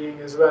sentient being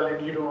as well,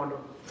 and you don't want to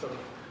sort of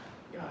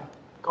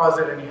cause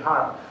it any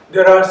harm.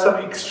 There are some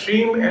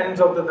extreme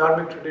ends of the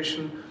dharmic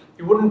tradition.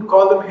 You wouldn't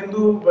call them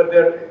Hindu, but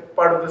they're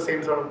part of the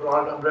same sort of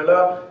broad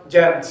umbrella.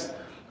 Jains,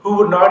 who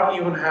would not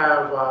even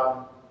have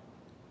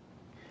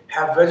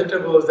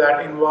vegetables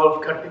that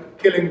involve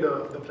killing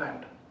the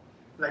plant,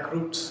 like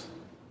roots,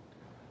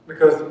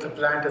 because the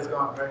plant is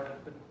gone, right?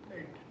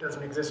 It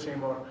doesn't exist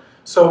anymore.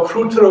 So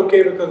fruits are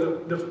okay because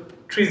the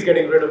tree's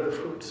getting rid of the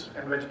fruits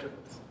and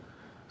vegetables.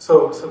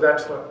 So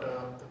that's what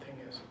the thing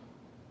is.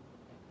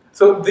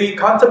 So the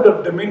concept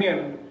of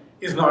dominion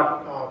is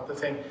not the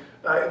thing.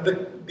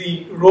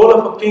 The role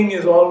of a king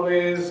is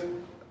always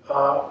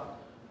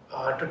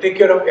to take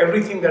care of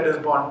everything that is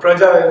born.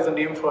 Praja is the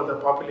name for the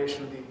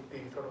population, the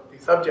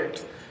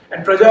subjects.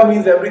 And praja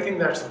means everything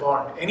that's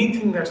born.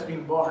 Anything that's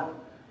been born,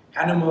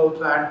 animal,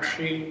 plant,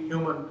 tree,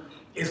 human,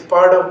 is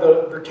part of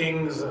the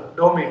king's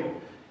domain.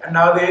 And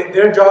now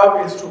their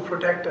job is to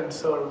protect and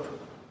serve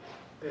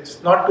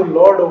this, not to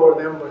lord over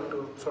them, but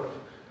to sort of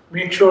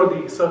make sure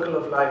the circle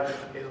of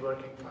life is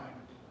working fine.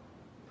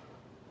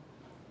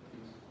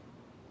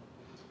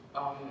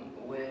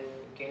 With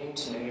getting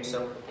to know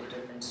yourself with the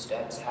different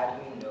steps, how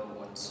do you know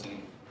once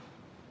you've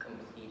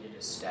completed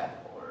a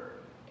step or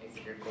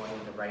if you're going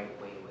the right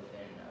way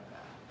within a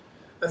path?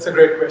 That's a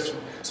great question.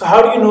 So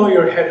how do you know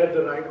you're headed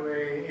the right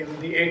way in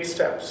the 8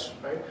 steps,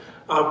 right?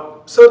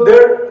 So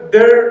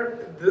they're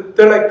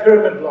like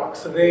pyramid blocks,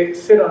 so they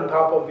sit on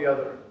top of the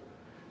other.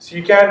 So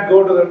you can't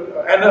go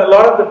to and a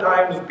lot of the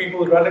times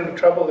people run into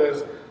trouble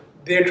is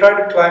they try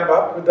to climb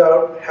up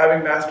without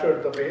having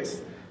mastered the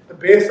base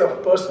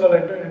of personal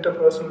and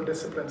interpersonal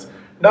disciplines.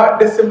 Not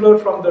dissimilar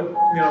from the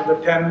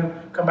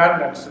 10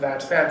 commandments in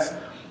that sense.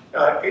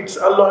 It's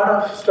a lot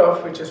of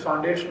stuff which is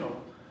foundational.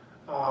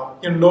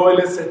 No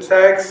illicit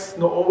sex,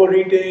 no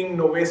overeating,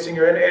 no wasting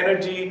your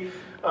energy,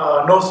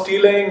 no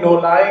stealing, no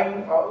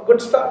lying,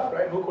 good stuff,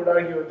 right? Who could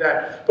argue with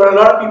that? But a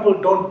lot of people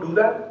don't do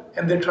that,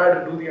 and they try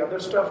to do the other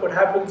stuff. What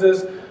happens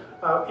is,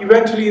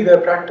 eventually their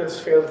practice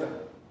fails them,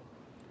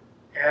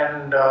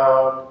 and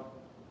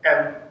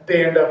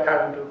they end up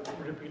having to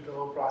repeat the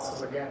whole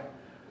process again.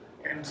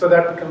 And so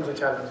that becomes a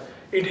challenge.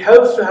 It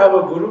helps to have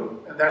a guru,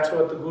 and that's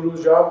what the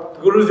guru's job.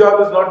 The guru's job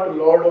is not to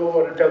lord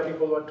over and tell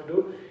people what to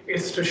do,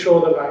 it's to show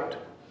the light.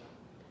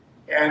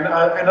 And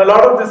a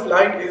lot of this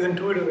light is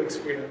intuitive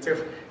experience.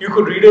 If you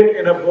could read it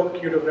in a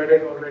book, you'd have read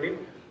it already.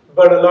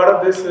 But a lot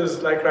of this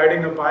is like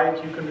riding a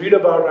bike. You can read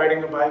about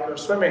riding a bike or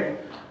swimming,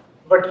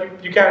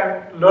 but you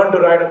can't learn to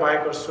ride a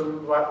bike or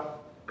swim by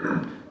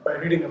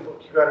reading a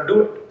book. You got to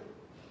do it.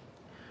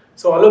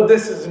 So all of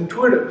this is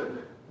intuitive,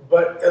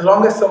 but as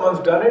long as someone's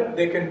done it,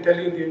 they can tell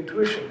you the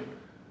intuition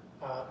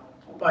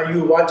by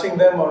you watching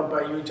them or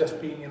by you just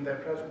being in their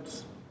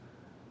presence,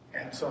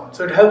 and so on.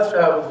 So it helps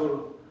to have a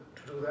guru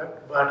to do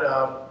that,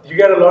 but you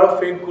get a lot of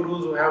fake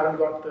gurus who haven't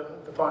got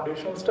the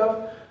foundational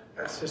stuff.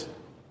 That's just,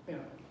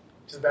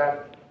 just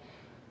bad.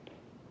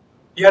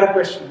 You had a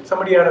question.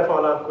 Somebody had a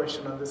follow-up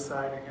question on this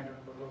side. I can't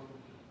remember who.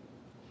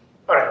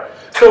 All right.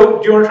 So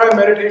do you want to try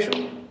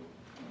meditation?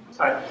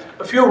 All right.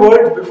 A few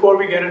words before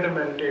we get into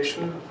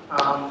meditation.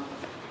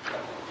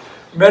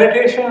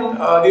 Meditation,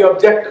 the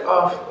object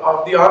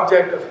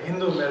of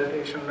Hindu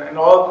meditation and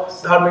all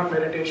dharmic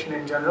meditation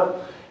in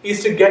general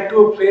is to get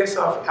to a place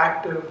of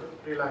active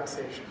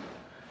relaxation.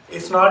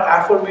 It's not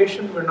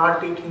affirmation. We're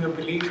not taking a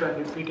belief and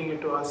repeating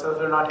it to ourselves.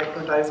 We're not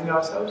hypnotizing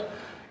ourselves.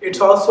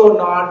 It's also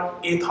not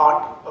a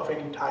thought of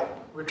any type.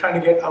 We're trying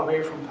to get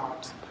away from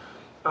thoughts.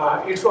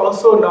 It's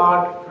also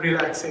not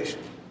relaxation.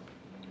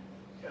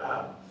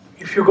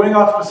 If you're going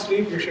off to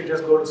sleep, you should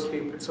just go to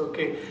sleep. It's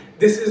okay.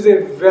 This is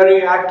a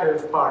very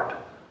active part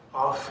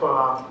of.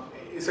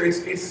 So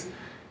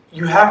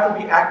you have to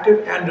be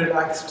active and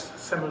relaxed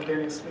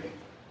simultaneously.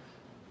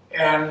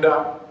 And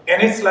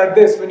it's like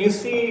this. When you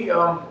see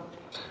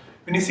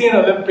an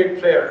Olympic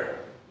player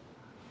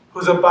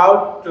who's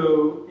about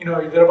to,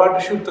 they're about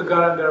to shoot the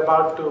gun and they're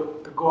about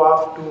to go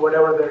off to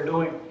whatever they're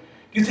doing,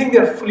 do you think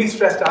they're fully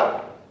stressed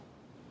out?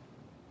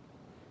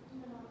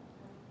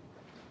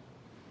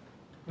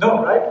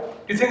 No, right?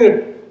 Do you think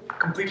they're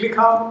completely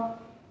calm?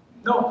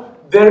 No.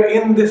 They're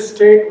in this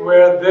state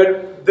where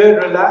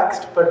they're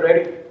relaxed but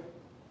ready.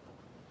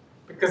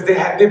 Because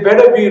they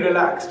better be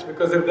relaxed,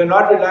 because if they're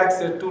not relaxed,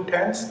 they're too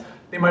tense,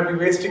 they might be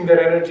wasting their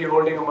energy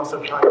holding a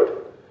muscle tight.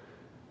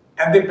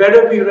 And they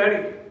better be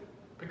ready,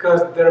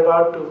 because they're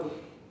about to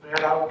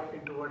head out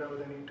into whatever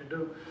they need to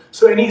do.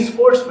 So any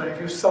sportsman,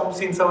 if you've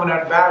seen someone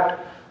at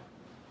bat,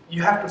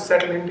 you have to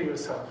settle into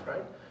yourself,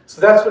 right?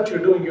 So that's what you're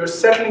doing. You're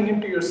settling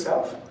into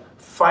yourself,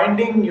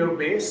 finding your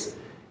base,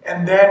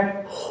 and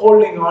then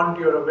holding on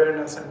to your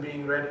awareness and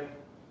being ready.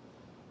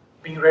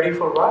 Being ready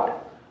for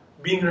what?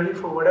 being ready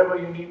for whatever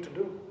you need to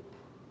do.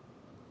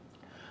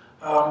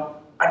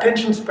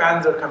 Attention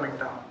spans are coming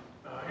down.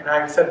 And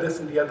I said this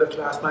in the other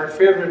class. My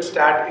favorite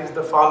stat is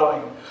the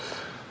following.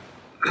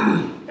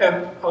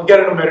 And I'll get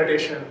into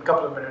meditation in a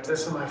couple of minutes.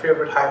 This is my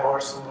favorite high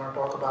horse, I'm going to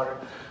talk about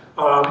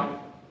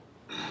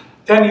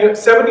it.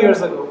 7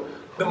 years ago,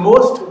 the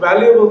most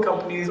valuable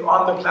companies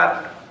on the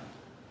planet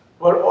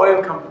were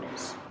oil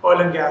companies, oil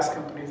and gas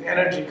companies,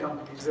 energy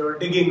companies. They were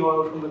digging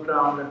oil from the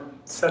ground and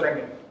selling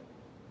it.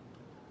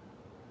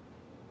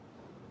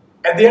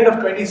 At the end of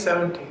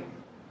 2017,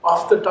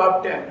 of the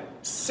top 10,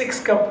 6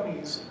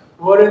 companies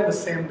were in the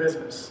same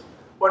business.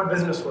 What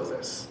business was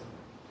this?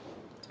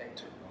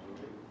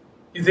 Technology.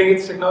 You think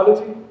it's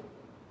technology?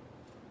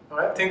 All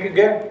right, think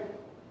again.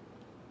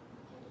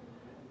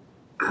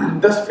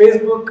 Does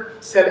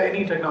Facebook sell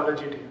any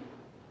technology to you?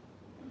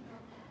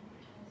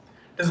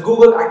 Does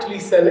Google actually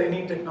sell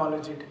any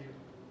technology to you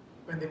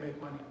when they make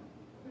money?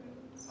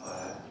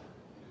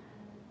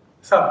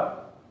 Some.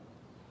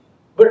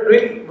 But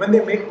really, when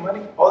they make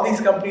money, all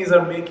these companies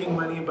are making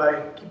money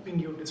by keeping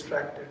you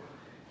distracted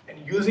and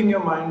using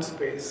your mind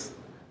space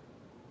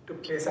to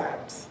place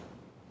ads.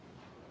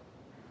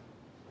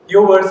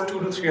 You're worth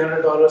 $200 to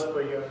 $300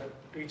 per year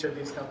to each of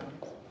these companies.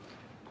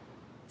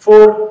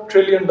 $4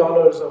 trillion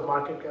of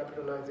market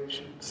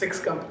capitalization, 6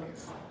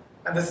 companies,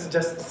 and this is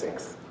just the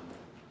 6.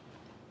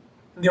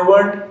 They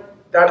weren't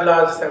that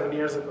large 7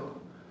 years ago,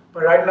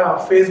 but right now,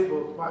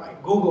 Facebook,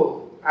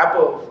 Google,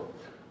 Apple,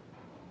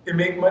 they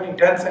make money,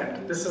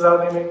 Tencent. This is how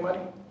they make money,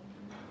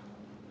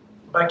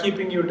 by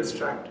keeping you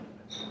distracted.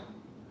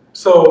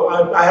 So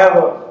I have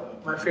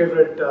my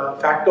favorite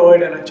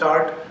factoid and a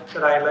chart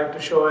that I like to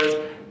show is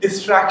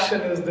distraction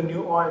is the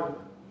new oil.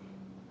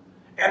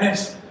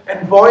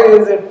 And boy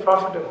is it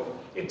profitable.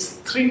 It's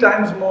 3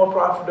 times more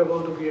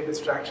profitable to be a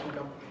distraction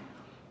company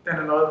than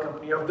an oil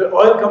company. Of the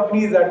oil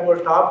companies that were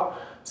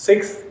top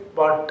 6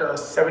 about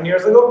 7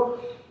 years ago,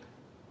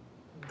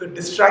 the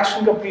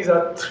distraction companies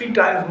are 3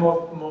 times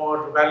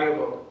more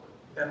valuable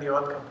than the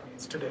oil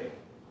companies today.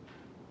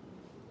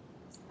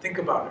 Think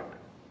about it.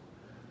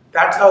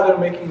 That's how they're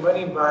making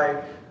money,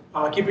 by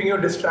keeping you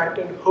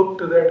distracted, hooked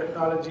to their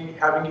technology,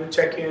 having you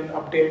check in,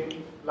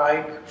 update,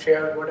 like,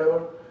 share,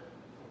 whatever,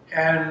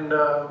 and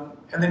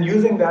then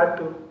using that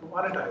to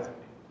monetize it.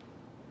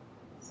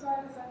 So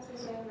in a sense,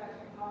 you're saying that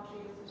technology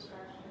is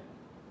distraction?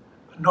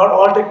 Not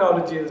all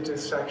technology is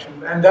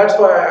distraction, and that's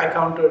why I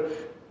counter.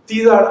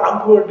 These are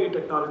outwardly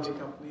technology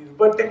companies,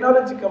 but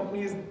technology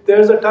companies,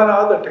 there's a ton of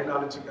other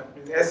technology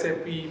companies,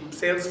 SAP,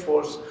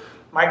 Salesforce,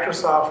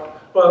 Microsoft,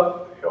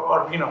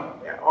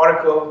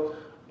 Oracle.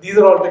 These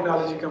are all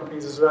technology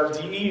companies as well.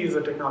 GE is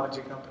a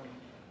technology company.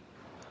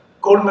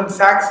 Goldman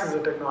Sachs is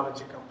a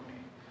technology company,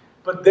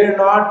 but they're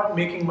not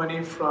making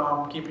money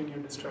from keeping you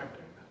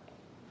distracted.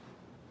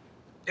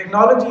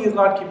 Technology is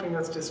not keeping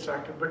us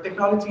distracted, but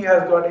technology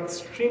has got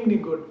extremely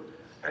good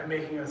at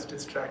making us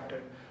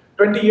distracted.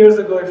 20 years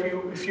ago,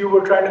 if you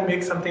were trying to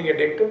make something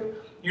addictive,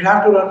 you'd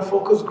have to run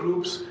focus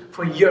groups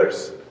for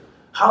years.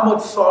 How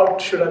much salt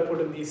should I put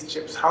in these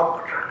chips?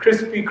 How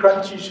crispy,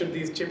 crunchy should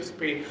these chips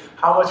be?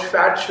 How much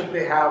fat should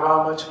they have?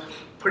 How much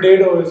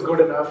potato is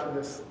good enough in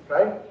this,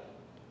 right?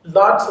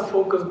 Lots of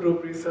focus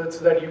group research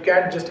so that you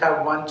can't just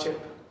have one chip.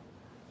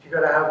 You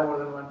gotta have more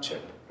than one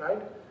chip,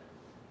 right?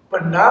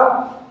 But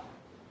now,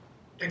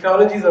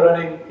 technologies are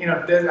running,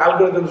 there's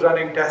algorithms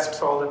running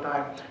tests all the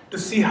time to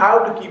see how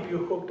to keep you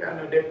hooked and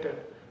addicted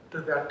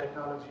to that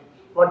technology.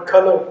 What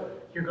color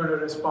you're going to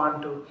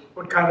respond to,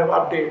 what kind of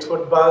updates,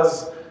 what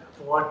buzz,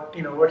 what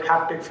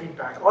haptic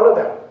feedback, all of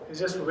that is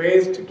just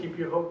ways to keep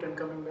you hooked and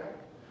coming back,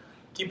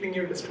 keeping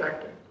you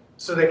distracted.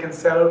 So they can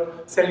sell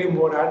you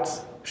more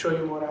ads, show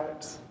you more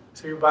ads,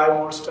 so you buy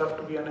more stuff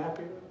to be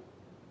unhappy with.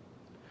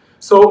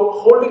 So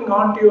holding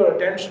on to your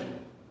attention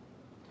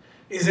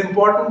is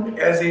important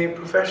as a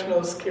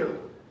professional skill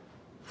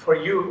for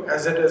you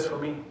as it is for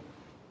me.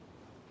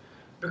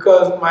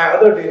 Because my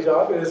other day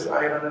job is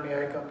I run an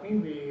AI company.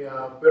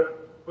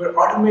 We're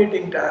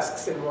automating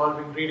tasks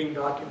involving reading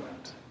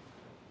documents.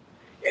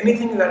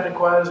 Anything that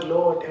requires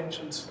low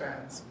attention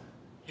spans,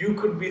 you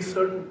could be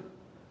certain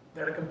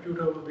that a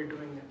computer will be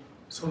doing it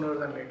sooner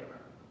than later.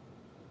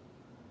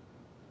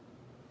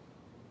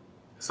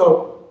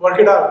 So work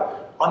it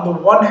out. On the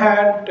one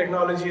hand,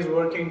 technology is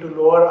working to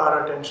lower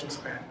our attention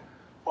span.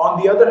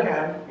 On the other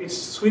hand,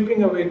 it's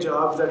sweeping away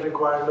jobs that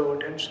require low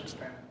attention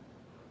span.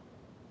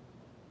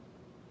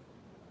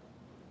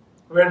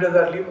 Where does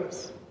that leave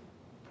us?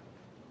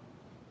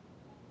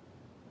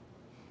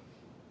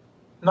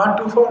 Not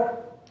too far.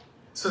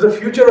 So the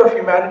future of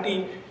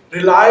humanity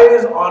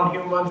relies on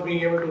humans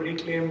being able to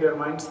reclaim their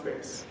mind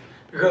space.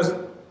 Because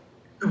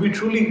to be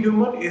truly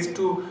human is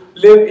to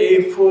live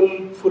a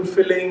full,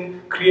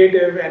 fulfilling,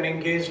 creative, and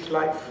engaged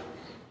life.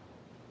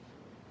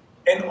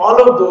 And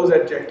all of those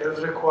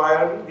adjectives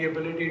require the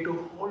ability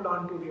to hold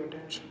on to the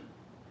attention.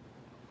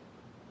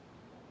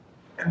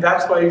 And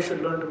that's why you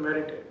should learn to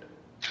meditate.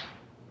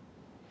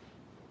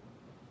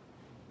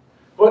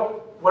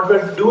 what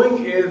we're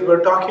doing is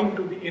we're talking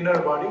to the inner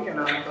body, and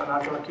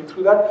I'll talk you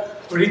through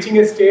that. We're reaching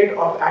a state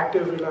of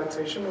active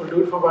relaxation. We'll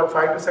do it for about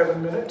 5 to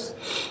 7 minutes,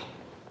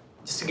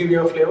 just to give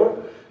you a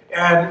flavor.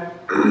 And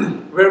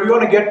where we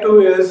want to get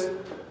to is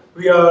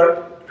we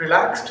are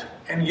relaxed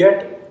and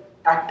yet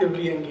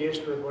actively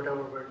engaged with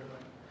whatever we're doing.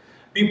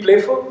 Be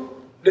playful,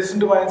 listen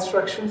to my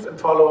instructions, and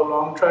follow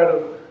along. Try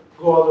to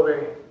go all the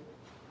way.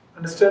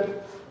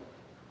 Understood?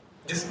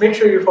 Just make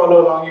sure you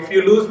follow along. If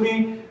you lose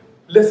me,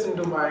 listen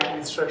to my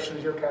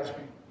instructions, you'll catch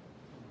me.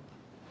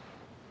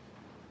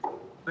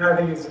 Now I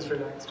think he's just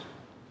relaxed.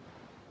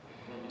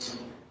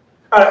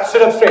 Alright,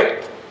 sit up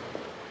straight.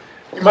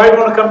 You might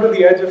want to come to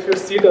the edge of your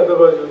seat,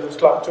 otherwise you'll just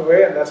slouch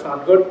away, and that's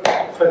not good.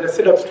 So just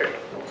sit up straight.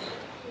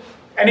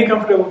 Any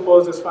comfortable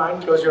pose is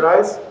fine. Close your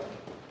eyes.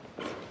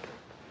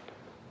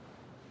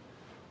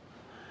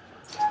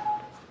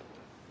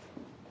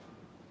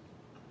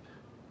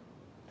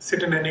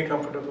 Sit in any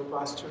comfortable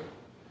posture.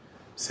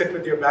 Sit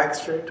with your back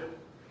straight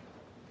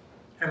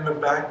and the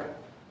back,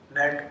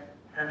 neck,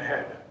 and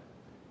head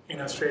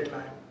in a straight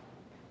line.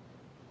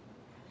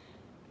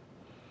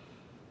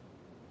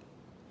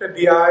 Let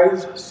the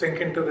eyes sink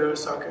into their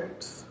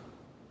sockets.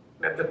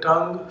 Let the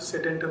tongue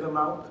sit into the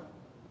mouth.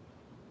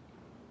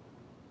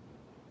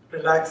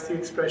 Relax the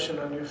expression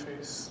on your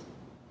face.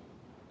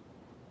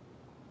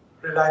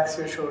 Relax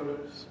your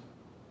shoulders.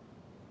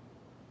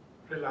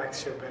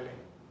 Relax your belly.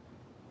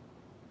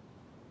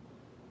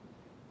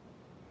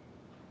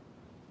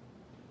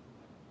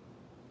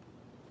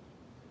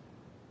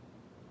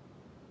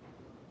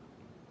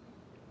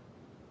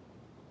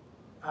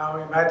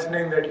 Now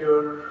imagining that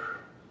you're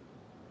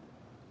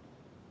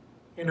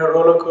in a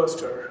roller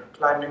coaster,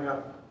 climbing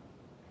up,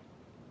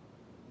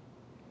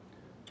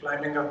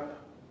 climbing up,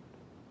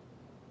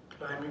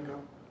 climbing up.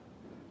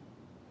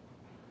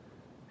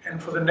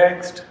 And for the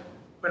next,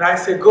 when I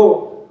say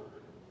go,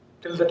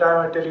 till the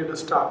time I tell you to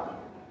stop,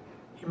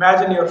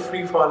 imagine you're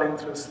free falling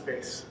through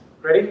space.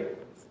 Ready?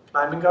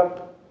 Climbing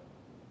up,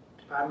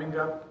 climbing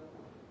up,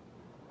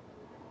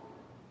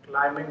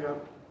 climbing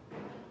up.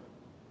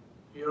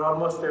 You're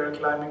almost there,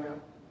 climbing up.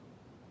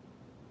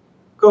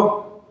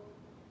 Go.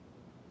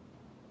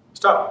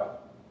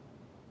 Stop.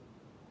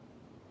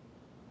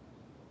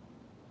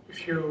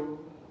 If you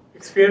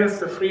experience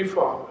the free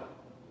fall,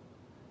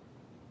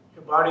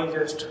 your body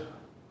just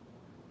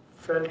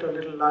felt a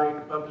little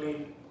light, bubbly,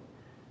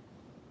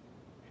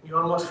 and you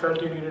almost felt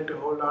you needed to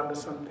hold on to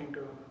something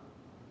to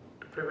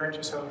prevent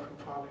yourself from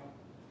falling.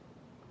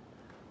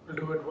 We'll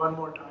do it one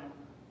more time.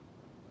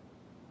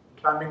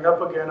 Climbing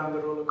up again on the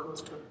roller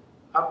coaster.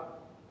 Up,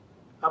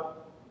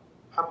 up,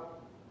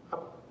 up,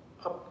 up,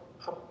 up,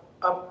 up,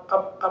 up,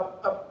 up,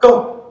 up, up,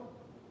 go!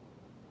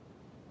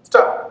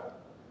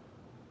 Stop.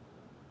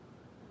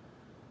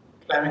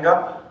 Climbing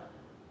up,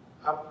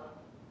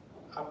 up,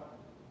 up,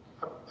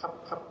 up,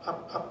 up, up,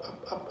 up, up,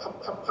 up, up,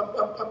 up, up,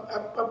 up, up,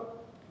 up,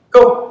 up,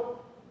 go!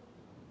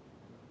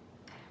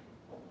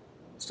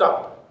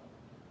 Stop.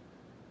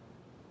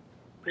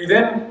 Breathe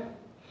in,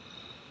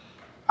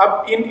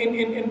 up,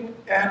 in,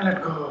 and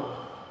let go.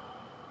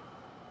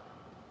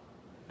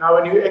 Now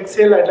when you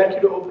exhale, I'd like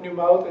you to open your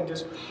mouth and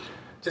just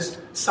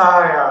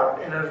sigh out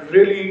in a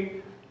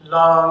really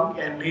long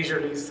and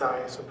leisurely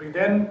sigh. So breathe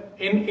in.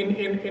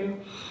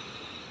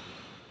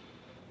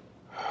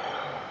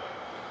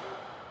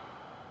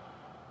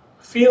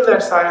 Feel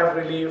that sigh of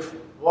relief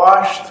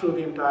wash through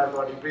the entire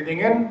body. Breathing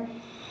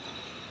in.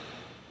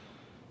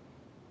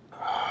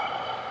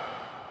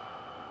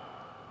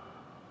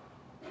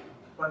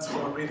 Once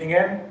more, breathing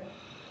in.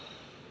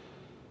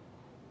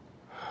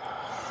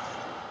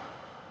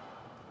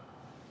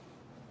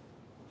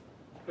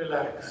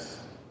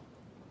 Relax,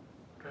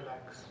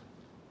 relax,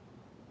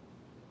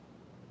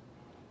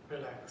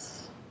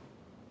 relax.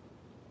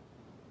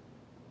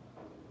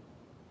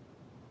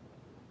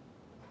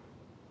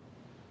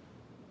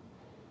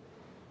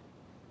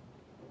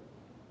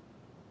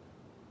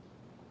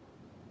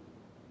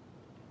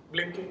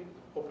 Blinking,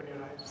 open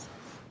your eyes.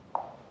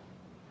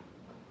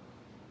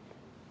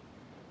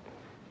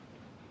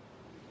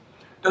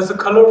 Does the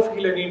color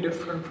feel any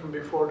different from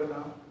before to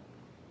now?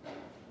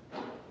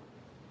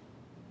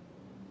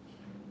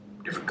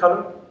 Different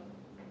color?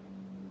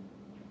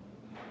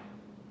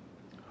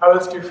 How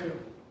else do you feel?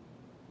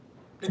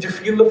 Did you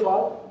feel the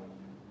fall?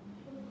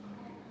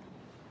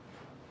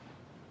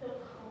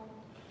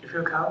 You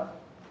feel calm?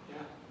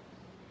 Yeah.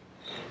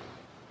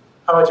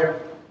 How about you?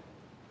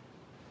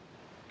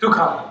 Too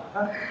calm,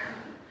 huh?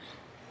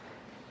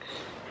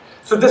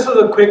 So this was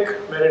a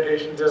quick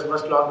meditation. There's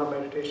much longer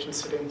meditation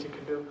sittings you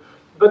can do.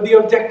 But the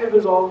objective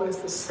is always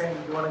the same.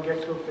 You want to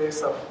get to a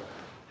place of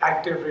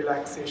active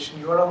relaxation.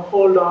 You want to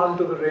hold on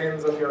to the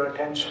reins of your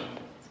attention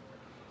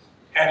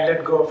and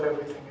let go of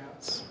everything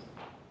else.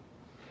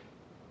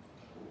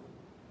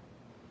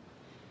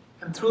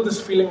 And through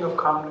this feeling of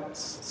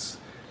calmness,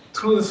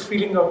 through this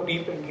feeling of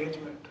deep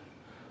engagement,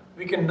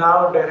 we can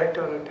now direct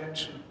our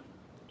attention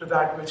to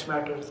that which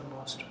matters the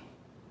most,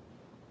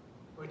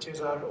 which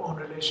is our own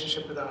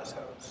relationship with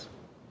ourselves.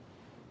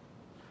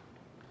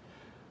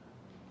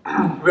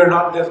 we're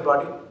not this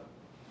body.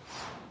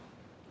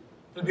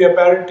 It will be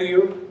apparent to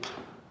you.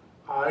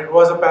 It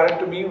was apparent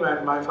to me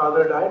when my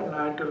father died and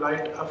I had to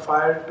light a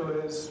fire to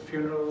his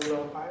funeral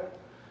pyre.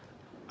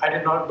 I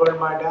did not burn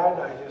my dad,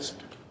 I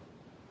just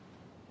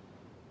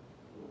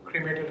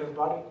cremated his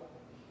body.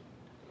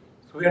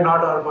 So we are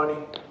not our body,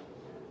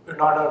 we are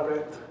not our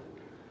breath,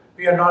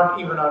 we are not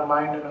even our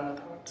mind and our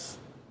thoughts.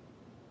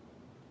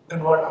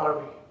 Then what are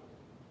we?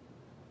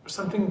 We're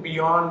something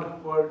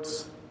beyond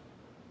words,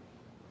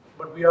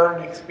 but we are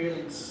an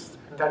experience,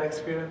 and that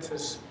experience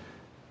is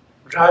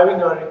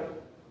driving our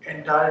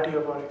entirety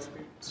of our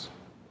experience.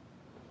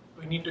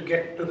 We need to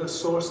get to the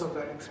source of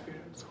that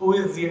experience. Who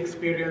is the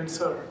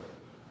experiencer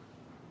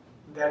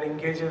that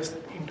engages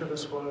into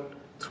this world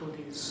through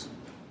these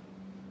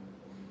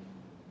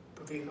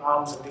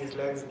arms and these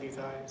legs and these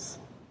eyes,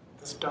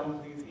 this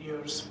tongue, these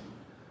ears?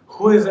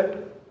 Who is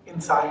it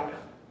inside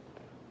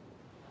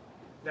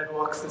that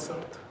walks this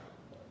earth?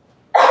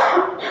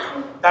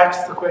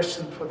 That's the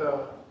question for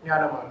the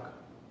Jnana Marga,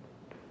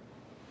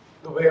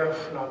 the way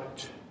of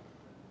knowledge.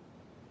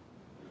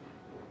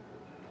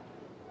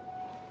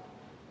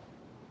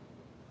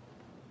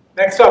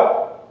 Next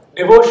up,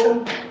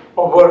 devotion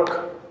or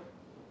work?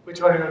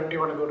 Which one do you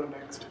want to go to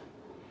next?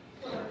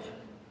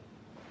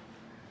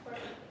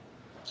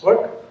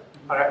 Work?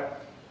 Alright,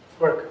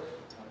 work.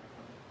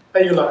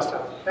 You last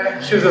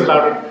time. She was just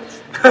louder.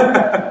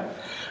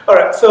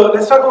 Alright, so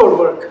let's talk about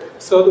work.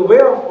 So the way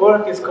of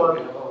work is called...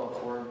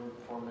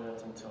 4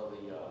 minutes until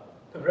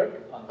the break?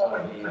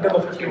 Until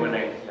the 15 Q&A.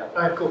 Yeah.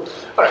 Alright, cool.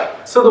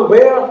 Alright, so the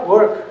way of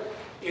work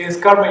is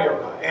karma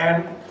yoga,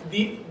 and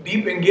the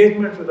deep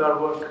engagement with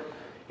our work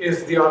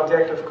is the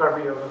object of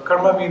karma yoga.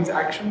 Karma means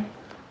action.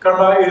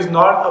 Karma is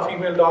not a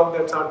female dog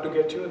that's out to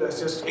get you. That's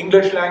just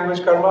English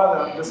language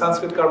karma. The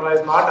Sanskrit karma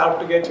is not out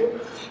to get you.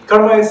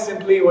 Karma is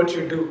simply what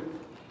you do.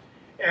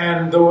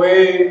 And the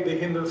way the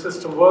Hindu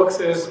system works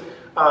is,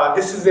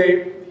 it's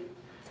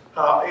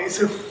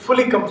a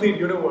fully complete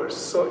universe.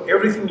 So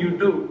everything you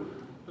do,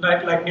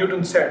 like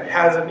Newton said,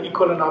 has an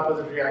equal and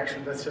opposite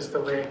reaction. That's just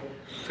the way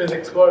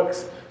physics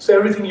works. So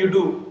everything you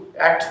do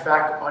acts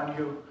back on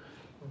you.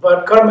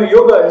 But karma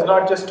yoga is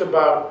not just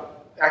about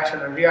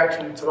action and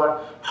reaction, it's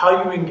about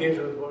how you engage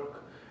with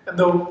work. And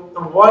the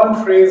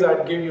one phrase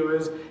I'd give you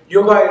is,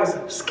 yoga is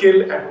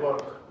skill at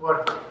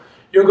work.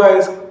 Yoga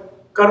is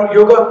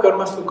yoga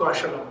karmasu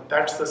kaushalam,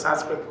 that's the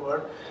Sanskrit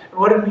word. And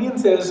what it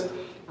means is,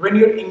 when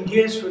you're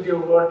engaged with your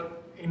work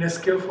in a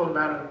skillful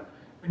manner,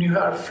 when you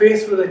are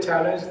faced with a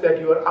challenge that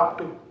you are up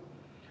to,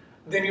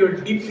 then you're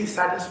deeply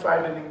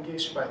satisfied and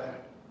engaged by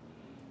that.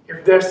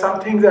 If there's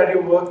something at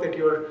your work that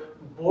you're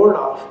bored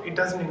of, it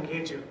doesn't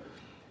engage you.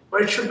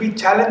 But it should be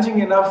challenging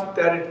enough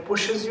that it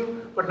pushes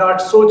you, but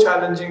not so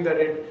challenging that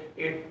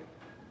it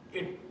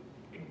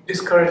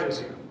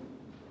discourages you.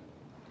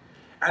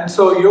 And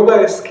so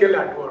yoga is skill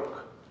at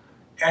work.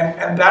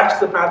 And that's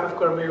the path of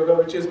karma yoga,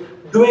 which is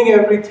doing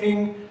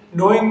everything,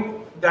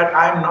 knowing that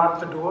I'm not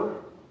the doer.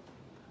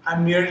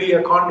 I'm merely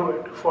a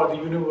conduit for the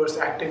universe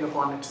acting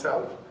upon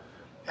itself.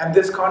 And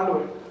this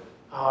conduit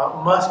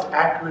must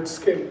act with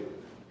skill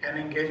and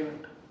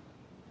engagement.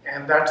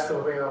 And that's the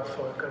way of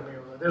karma yoga.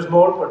 There's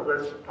more,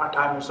 but our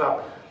time is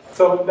up.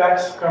 So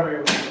that's karma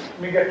yoga.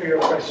 Let me get to your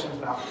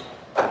questions now.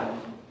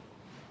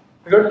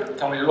 Good?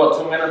 Can we do about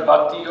 2 minutes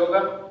Bhakti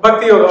Yoga?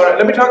 Bhakti yoga, alright.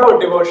 Let me talk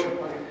about devotion.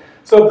 Okay.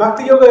 So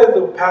Bhakti yoga is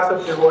the path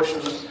of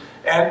devotion.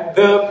 And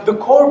the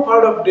core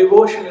part of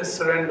devotion is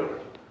surrender.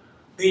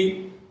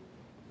 The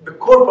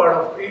core part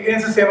of,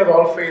 it's the same with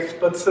all faiths,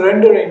 but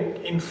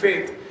surrendering in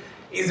faith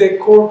is a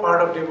core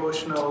part of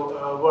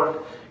devotional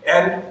work.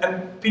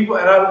 And people,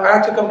 and I'll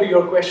actually come to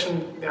your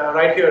question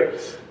right here.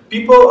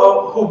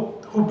 People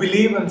who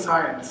believe in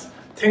science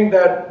think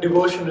that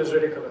devotion is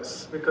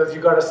ridiculous because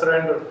you got to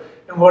surrender.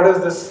 And what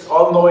is this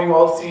all-knowing,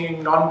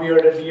 all-seeing,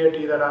 non-bearded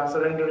deity that I'm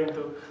surrendering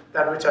to,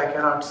 that which I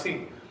cannot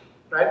see,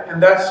 right?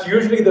 And that's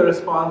usually the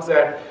response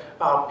that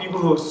people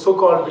who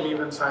so-called believe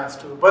in science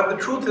do. But the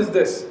truth is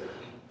this: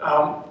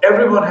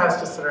 everyone has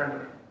to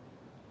surrender.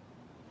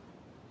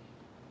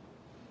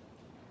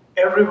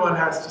 Everyone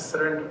has to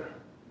surrender.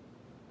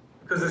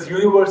 Because this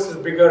universe is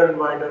bigger and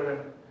wider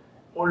and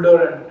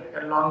older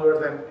and longer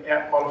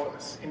than all of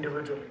us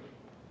individually.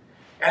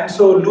 And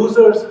so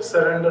losers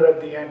surrender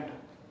at the end.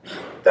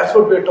 That's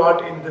what we're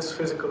taught in this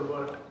physical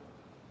world.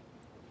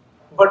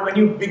 But when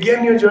you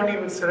begin your journey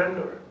with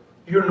surrender,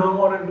 you're no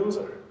more a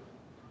loser.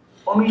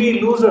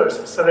 Only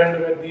losers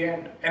surrender at the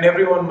end, and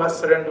everyone must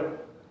surrender.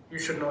 You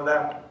should know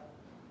that.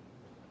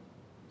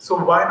 So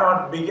why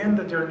not begin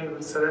the journey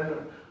with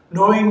surrender,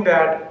 knowing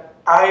that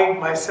I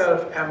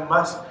myself am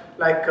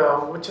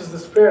which is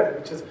this prayer,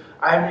 which is,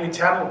 I am a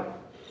channel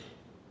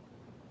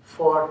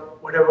for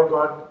whatever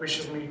God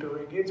wishes me to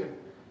engage in.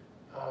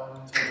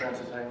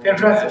 Saint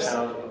Francis,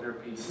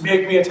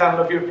 make me a channel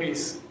of your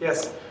peace.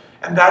 Yes,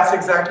 and that's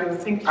exactly the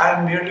thing. I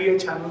am merely a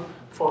channel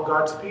for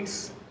God's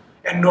peace.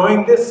 And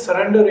knowing this,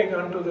 surrendering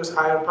unto this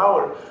higher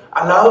power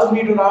allows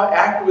me to now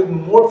act with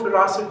more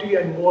ferocity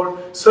and more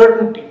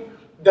certainty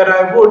than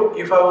I would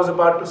if I was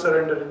about to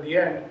surrender in the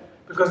end.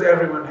 because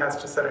everyone has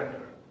to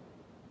surrender.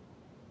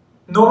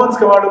 No one's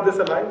come out of this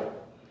alive.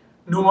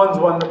 No one's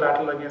won the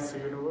battle against the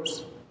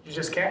universe. You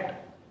just can't.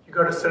 You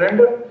got to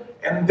surrender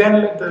and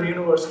then let the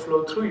universe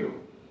flow through you.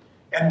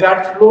 And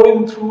that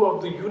flowing through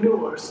of the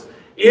universe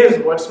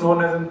is what's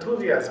known as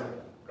enthusiasm,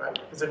 right?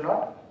 Is it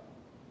not?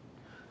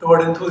 The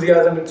word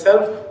enthusiasm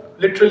itself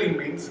literally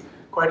means,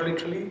 quite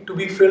literally, to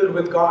be filled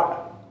with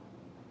God.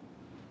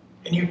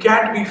 And you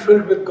can't be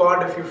filled with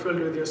God if you're filled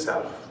with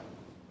yourself.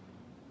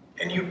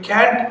 And you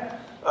can't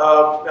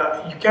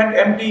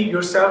empty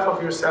yourself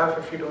of yourself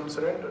if you don't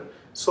surrender.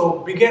 So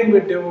begin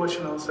with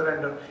devotional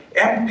surrender.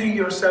 Empty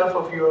yourself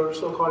of your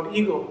so-called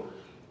ego,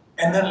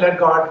 and then let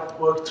God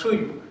work through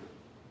you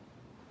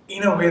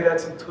in a way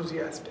that's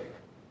enthusiastic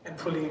and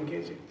fully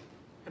engaging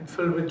and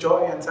filled with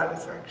joy and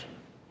satisfaction.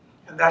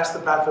 And that's the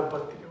path of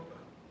Bhakti Yoga.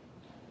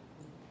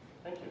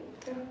 Thank you.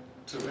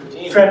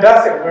 2:15.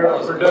 Fantastic.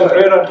 We're doing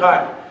great on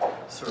time.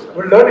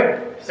 We're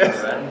learning.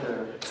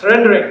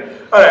 Surrendering.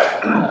 All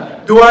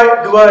right.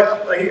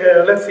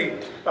 Let's see.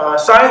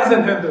 Science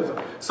and Hinduism.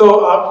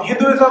 So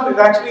Hinduism is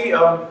actually,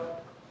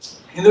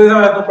 Hinduism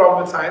has no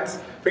problem with science.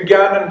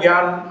 Vigyan and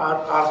Gyan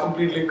are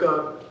completely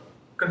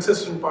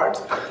consistent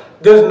parts.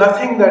 There's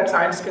nothing that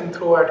science can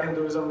throw at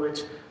Hinduism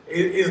which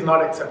is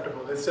not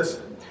acceptable. It's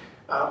just,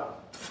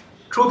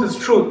 truth is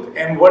truth,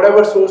 and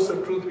whatever source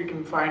of truth we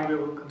can find, we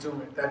will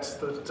consume it. That's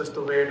just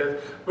the way it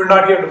is. We're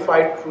not here to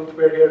fight truth,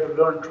 we're here to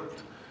learn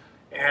truth.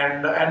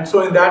 And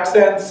so in that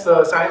sense,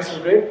 science is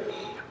great.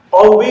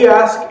 All we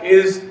ask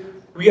is,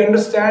 we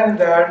understand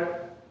that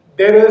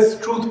there is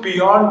truth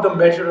beyond the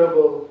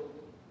measurable.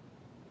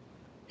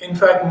 In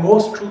fact,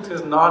 most truth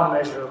is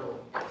non-measurable.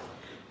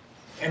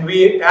 And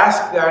we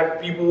ask that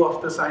people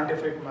of the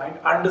scientific mind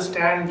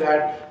understand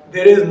that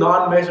there is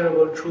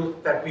non-measurable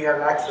truth that we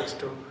have access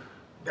to,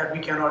 that we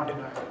cannot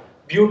deny.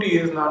 Beauty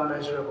is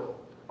non-measurable.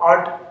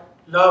 Art,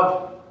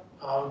 love,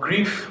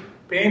 grief,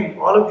 pain,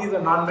 all of these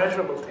are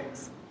non-measurable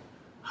things.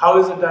 How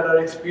is it that our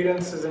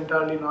experience is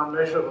entirely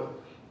non-measurable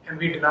and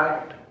we deny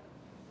it?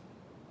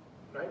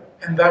 Right?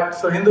 And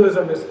so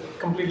Hinduism is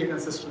completely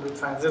consistent with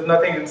science. There's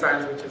nothing in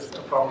science which is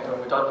a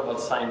problem. We talked about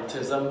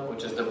scientism,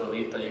 which is the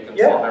belief that you can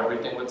solve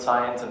everything with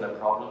science, and the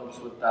problems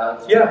with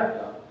that. So,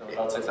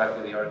 that's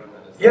exactly the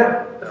argument.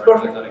 That's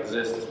perfect. That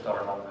exists that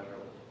are not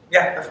measurable.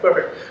 Yeah, that's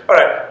perfect. All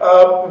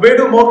right. Way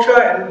to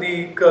moksha and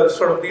the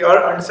sort of the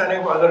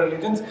understanding of other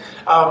religions.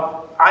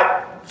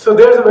 So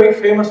there's a very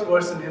famous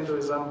verse in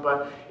Hinduism,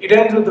 but it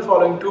ends with the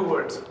following two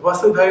words: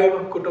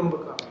 Vasudhaiva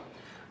Kutumbakam.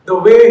 The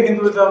way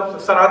Hinduism,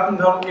 Sanatana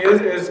Dharma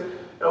is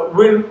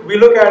we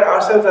look at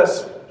ourselves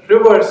as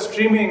rivers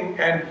streaming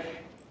and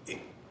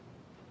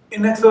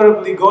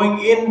inexorably going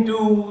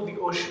into the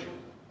ocean.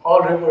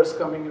 All rivers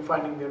coming and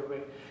finding their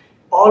way.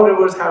 All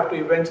rivers have to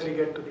eventually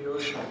get to the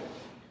ocean.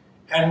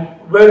 And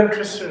we're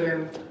interested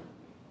in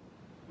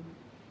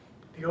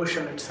the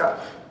ocean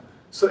itself.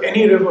 So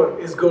any river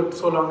is good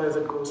so long as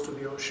it goes to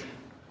the ocean.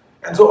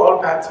 And so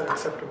all paths are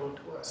acceptable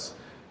to us.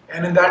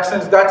 And in that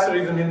sense, that's the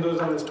reason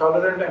Hinduism is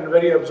tolerant and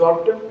very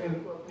absorptive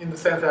in the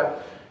sense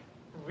that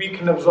we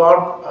can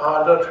absorb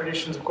other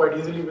traditions quite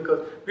easily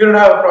because we don't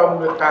have a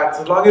problem with paths.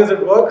 As long as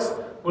it works,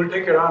 we'll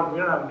take it on. We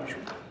don't have an issue.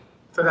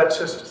 So that's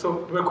just,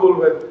 so we're cool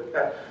with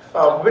that.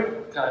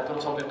 Can I throw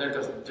something there?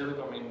 Because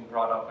Dilip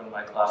brought up in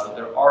my class that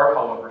there are,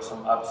 however,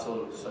 some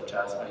absolutes such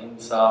as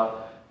ahimsa.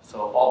 So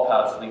all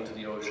paths lead to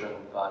the ocean,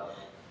 but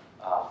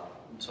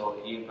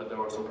there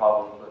were some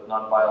problems with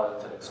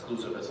non-violence and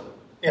exclusivism.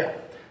 Yeah.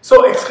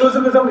 So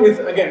exclusivism is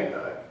again.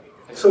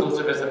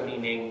 Exclusivism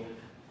meaning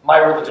my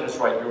religion is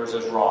right, yours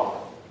is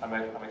wrong. I'm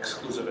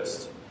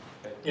exclusivist.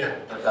 Okay? Yeah.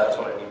 That's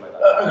what I mean by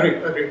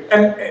that. Agree.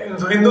 And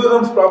so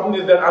Hinduism's problem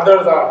is that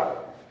others are,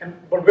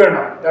 but we're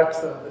not.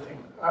 That's the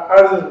thing.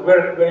 Ours is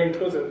very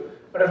inclusive.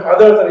 But if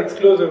others are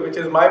exclusive, which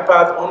is my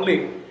path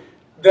only,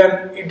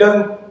 then it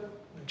doesn't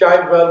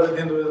jive well with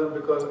Hinduism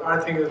because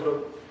our thing is,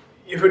 look,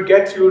 if it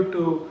gets you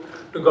to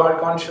God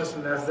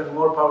consciousness, then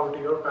more power to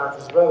your path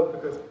as well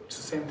because it's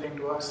the same thing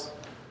to us,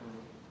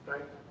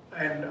 right?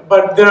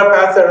 But there are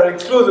paths that are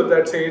exclusive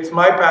that say it's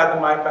my path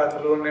and my path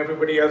alone, and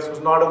everybody else who's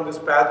not on this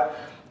path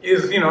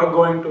is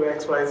going to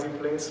XYZ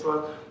place.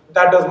 Well,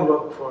 that doesn't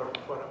work for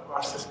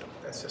our system.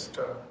 That's just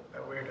the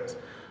way it is.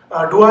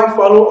 Do I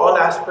follow all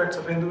aspects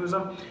of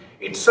Hinduism?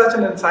 It's such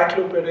an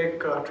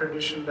encyclopedic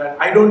tradition that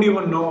I don't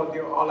even know what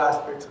all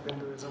aspects of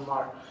Hinduism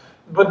are.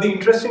 But the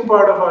interesting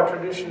part of our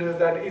tradition is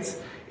that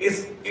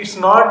it's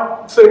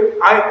not. So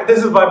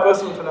this is my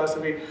personal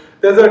philosophy.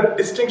 There's a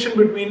distinction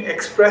between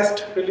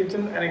expressed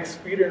religion and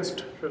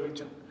experienced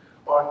religion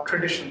or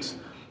traditions.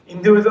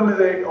 Hinduism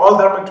all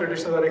dharmic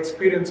traditions are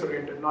experience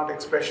oriented, not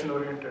expression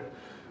oriented.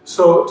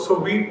 So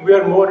we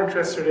are more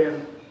interested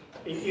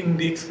in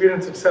the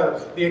experience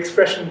itself. The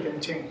expression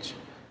can change.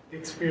 The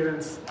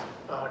experience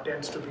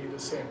tends to be the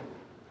same.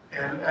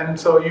 And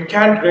so you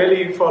can't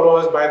really follow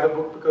us by the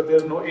book because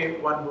there's no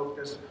one book.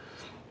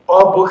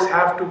 All books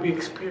have to be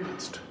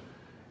experienced.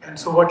 And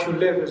so what you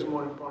live is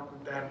more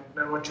important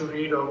than what you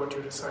read or what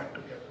you recite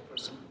to get the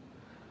person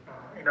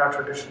in our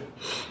tradition.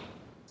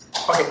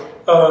 Okay,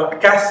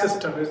 caste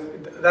system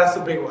that's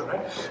the big one,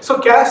 right? So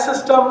caste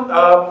system,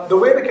 the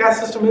way the caste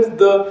system is,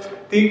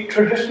 the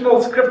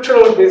traditional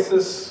scriptural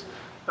basis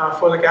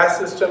for the caste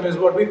system is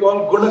what we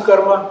call guna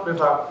karma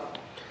vibhag.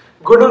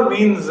 Guna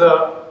means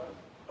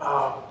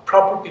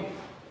property,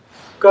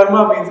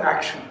 karma means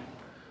action,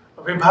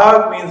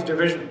 vibhag means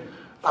division,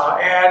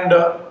 and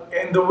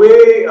the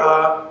way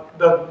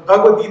the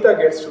Bhagavad Gita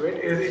gets to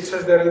it is it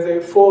says there is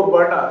a 4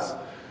 varnas.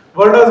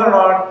 Varnas are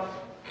not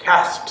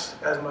castes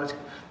as much.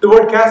 The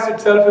word caste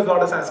itself is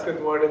not a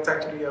Sanskrit word, it's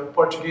actually a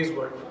Portuguese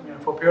word,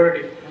 for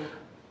purity.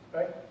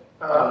 Right?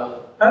 I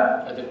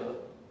didn't know.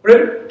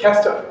 Really?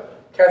 Casta.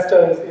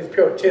 Casta is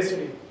pure,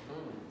 chastity.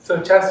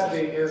 So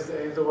chastity is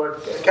the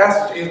word.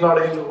 Caste is not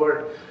a Hindu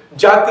word.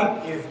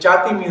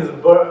 Jati means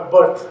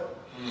birth.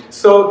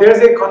 So there's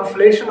a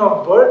conflation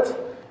of birth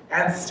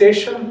and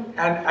station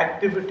and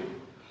activity.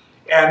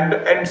 And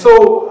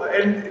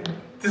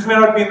this may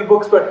not be in the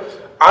books, but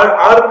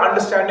our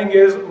understanding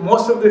is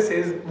most of this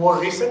is more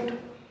recent,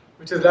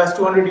 which is last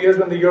 200 years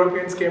when the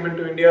Europeans came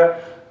into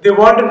India. They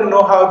wanted to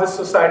know how this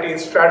society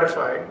is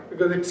stratified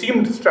because it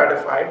seemed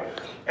stratified,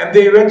 and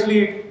they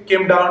eventually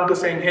came down to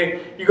saying,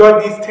 hey, you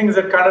got these things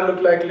that kind of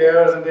look like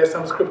layers and there's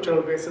some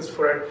scriptural basis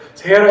for it.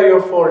 So here are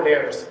your 4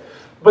 layers.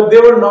 But they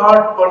were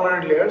not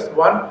permanent layers.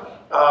 One,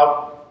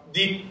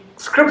 the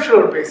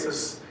scriptural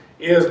basis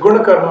is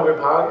guna karma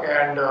vibhag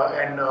and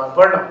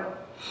varna.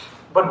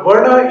 But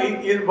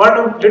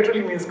varna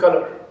literally means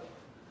color.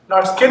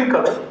 Not skin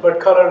color, but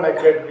color like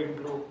red, green,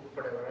 blue,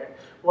 whatever, right?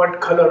 What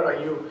color are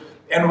you?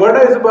 And varna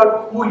is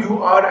about who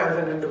you are as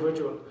an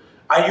individual.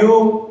 Are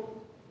you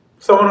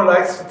someone who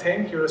likes to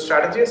think, you're a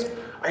strategist?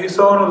 Are you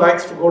someone who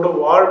likes to go to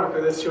war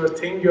because it's your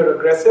thing, you're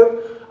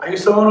aggressive? Are you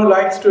someone who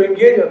likes to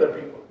engage other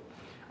people?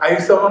 Are you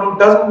someone who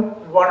doesn't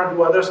want to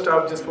do other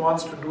stuff, just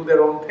wants to do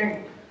their own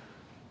thing,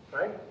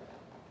 right?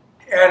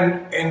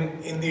 And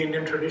in the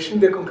Indian tradition,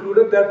 they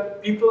concluded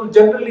that people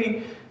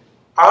generally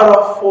are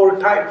of 4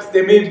 types.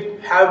 They may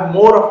have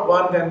more of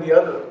one than the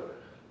other,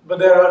 but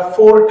there are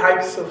 4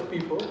 types of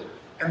people,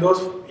 and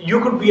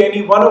you could be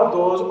any one of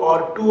those,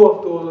 or 2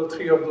 of those, or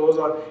 3 of those,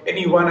 or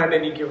any one at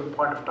any given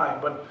point of time.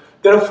 But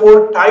there are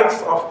 4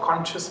 types of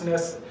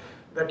consciousness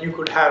that you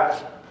could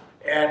have,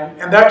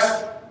 and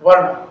that's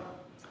varna,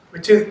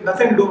 which is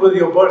nothing to do with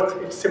your birth.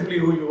 It's simply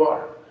who you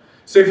are.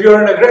 So if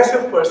you're an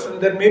aggressive person,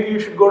 then maybe you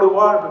should go to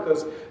war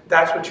because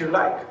that's what you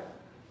like,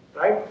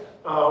 right?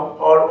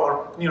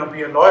 Or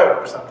be a lawyer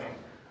or something,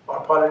 or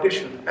a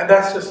politician. And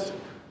that's just,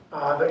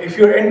 if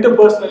you're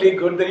interpersonally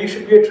good, then you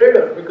should be a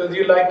trader because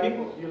you like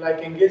people, you like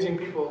engaging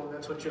people,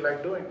 that's what you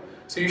like doing.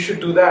 So you should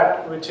do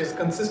that, which is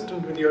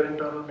consistent with your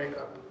internal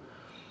makeup.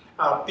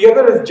 The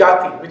other is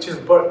jati, which is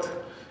birth.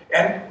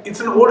 And it's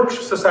an old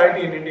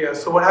society in India.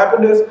 So what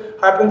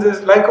happens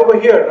is like over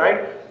here,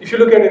 right? If you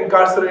look at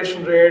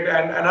incarceration rate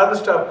and other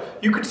stuff,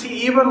 you could see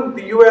even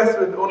the US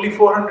with only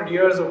 400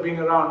 years of being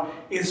around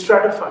is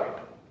stratified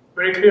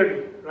very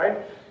clearly, right?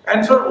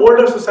 And so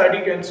older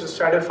society tends to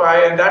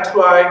stratify, and that's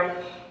why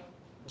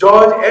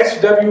George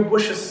H.W.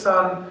 Bush's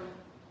son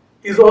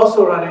is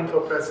also running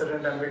for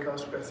president and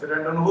becomes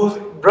president, and whose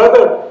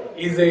brother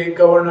is a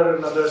governor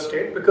in another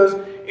state, because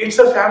it's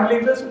a family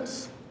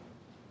business.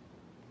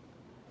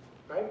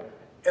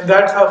 And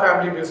that's how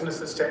family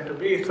businesses tend to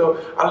be. So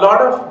a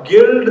lot of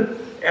guild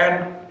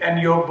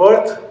and your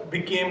birth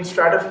became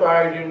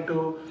stratified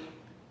into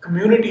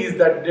communities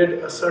that did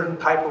a certain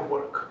type of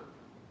work.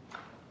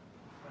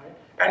 Right?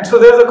 And so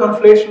there's a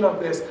conflation of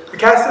this. The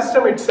caste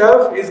system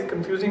itself is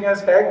confusing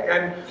as heck,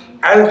 and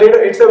as data,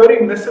 it's a very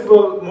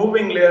miscible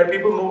moving layer.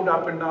 People moved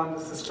up and down the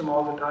system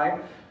all the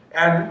time.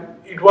 And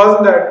it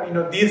wasn't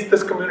that,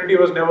 this community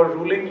was never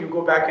ruling. You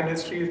go back in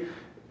history,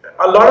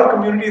 a lot of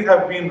communities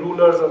have been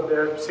rulers of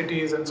their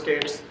cities and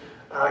states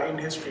in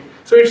history.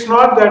 So it's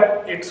not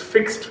that it's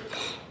fixed,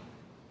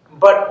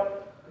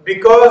 but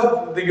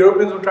because the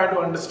Europeans were trying to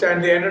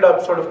understand, they ended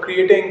up sort of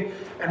creating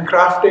and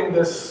crafting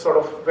this sort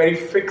of very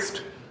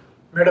fixed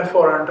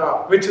metaphor on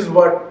top, which is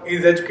what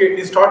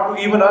is taught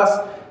to even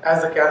us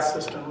as a caste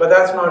system. But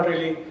that's not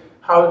really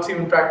how it's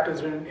even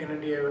practiced in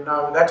India even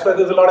now. That's why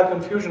there's a lot of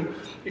confusion.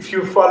 If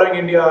you're following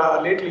India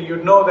lately,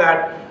 you'd know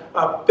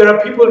that there are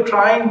people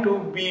trying to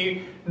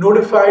be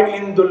notified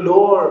in the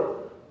lower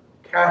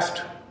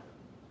caste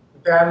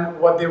than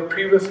what they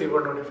previously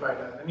were notified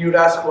as. And you'd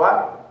ask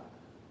why?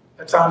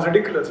 That sounds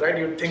ridiculous, right?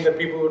 You'd think that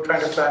people were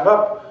trying to climb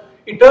up.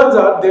 It turns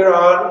out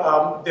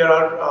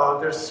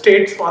there's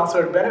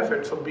state-sponsored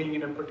benefits of being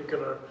in a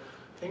particular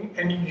thing,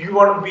 and you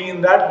want to be in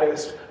that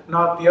list,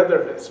 not the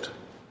other list,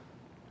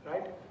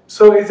 right?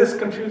 So it's just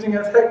confusing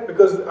as heck,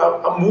 because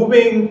a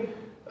moving,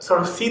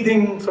 sort of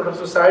seething sort of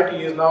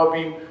society is now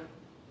being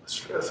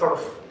sort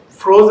of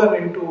frozen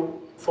into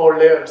 4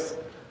 layers,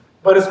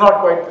 but it's not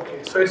quite the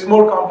case. So it's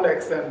more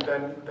complex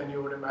than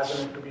you would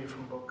imagine it to be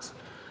from books.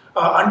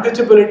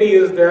 Untouchability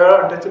is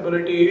there.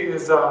 Untouchability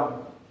is,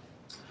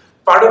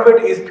 part of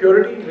it is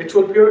purity,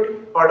 ritual purity.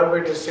 Part of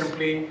it is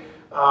simply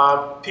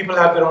people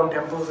have their own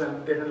temples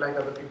and they don't like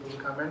other people to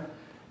come in.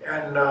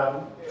 And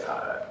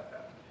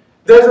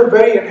there's a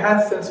very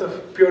enhanced sense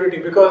of purity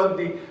because of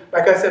the,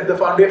 like I said, the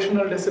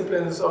foundational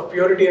disciplines of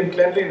purity and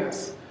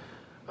cleanliness,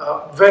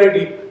 very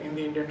deep in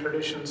the Indian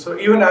tradition. So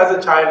even as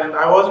a child, and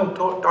I wasn't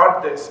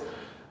taught this,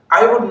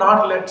 I would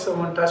not let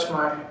someone touch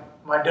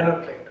my dinner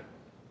plate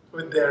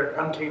with their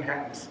unclean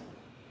hands.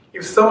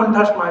 If someone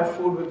touched my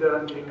food with their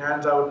unclean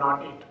hands, I would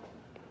not eat.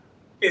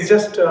 It's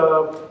just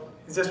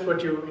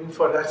what you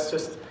infer. That's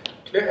just,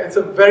 it's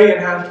a very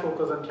enhanced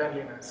focus on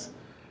cleanliness.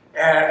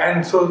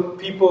 And so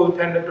people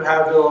tended to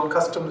have their own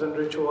customs and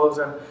rituals,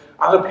 and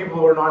other people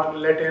were not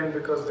let in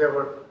because they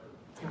were,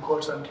 in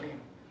quotes,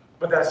 unclean.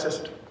 But that's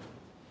just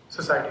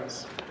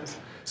societies.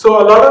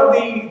 So a lot of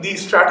the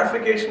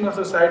stratification of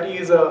society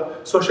is a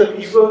social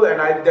evil,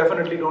 and I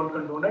definitely don't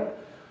condone it.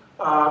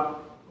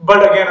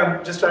 But again,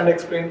 I'm just trying to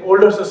explain,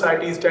 older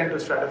societies tend to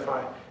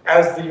stratify,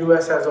 as the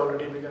US has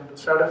already begun to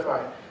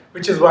stratify,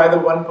 which is why the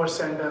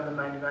 1% and the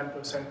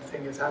 99%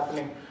 thing is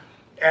happening.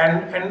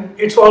 And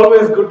it's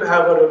always good to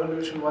have a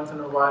revolution once in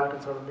a while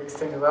to sort of mix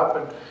things up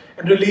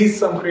and release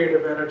some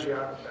creative energy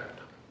out of that.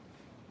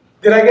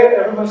 Did I get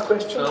everyone's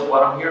question? So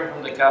what I'm hearing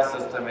from the caste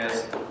system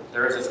is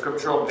there is a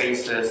scriptural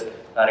basis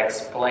that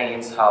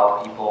explains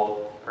how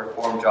people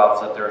perform jobs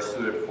that they're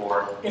suited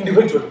for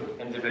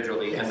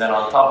individually. Yes. And then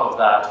on top of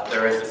that,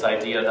 there is this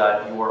idea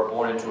that you were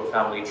born into a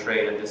family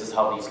trade, and this is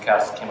how these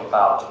castes came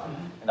about.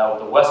 And now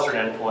with the Western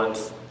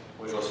influence,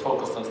 which was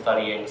focused on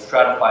studying,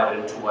 stratified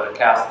it into what a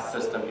caste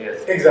system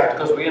is. Exactly.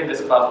 Because we in this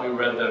class, we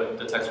read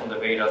the text from the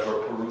Vedas where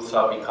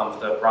Purusa becomes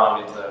the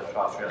Brahmins, the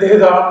Kshatriyas.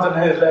 His arms and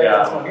his legs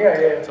and so on.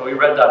 Yeah. So we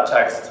read that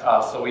text,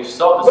 so we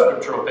saw the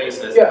scriptural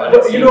basis, but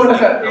it seems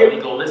like the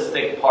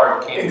legalistic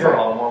part came from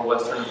a more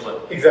Western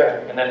influence.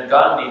 Exactly. And then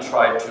Gandhi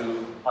tried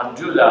to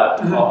undo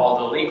that, all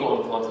the legal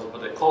influences,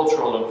 but the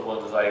cultural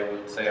influences, I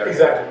would say, are...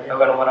 Exactly. And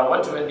when I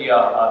went to India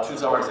 2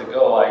 summers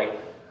ago, I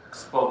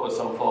spoke with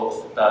some folks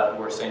that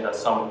were saying that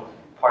some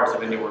parts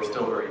of India were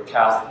still very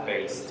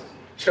caste-based.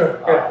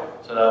 Sure, yeah.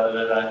 So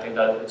that I think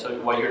that, so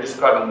what you're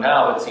describing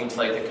now, it seems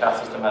like the caste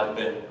system has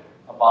been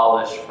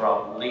abolished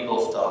from legal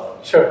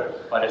stuff. Sure.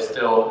 But it's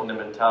still in the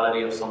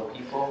mentality of some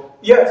people.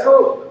 Yeah,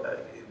 so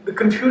the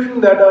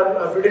confusion that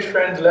our British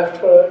friends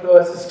left to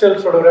us is still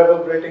sort of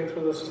reverberating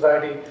through the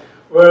society,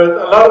 where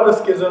a lot of the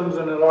schisms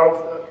and a lot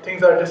of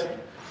things are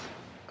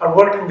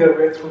working their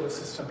way through the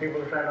system.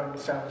 People are trying to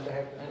understand what the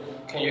heck.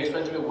 Can you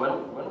explain to me when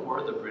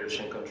were the British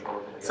in control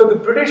of India? So the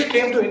British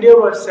came to India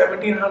about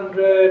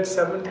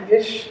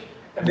 1770-ish.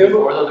 And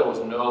before that there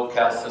was no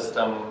caste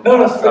system,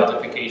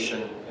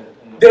 stratification?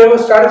 There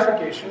was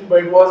stratification,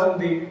 but it wasn't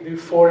the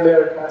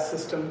 4-layer caste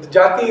system. The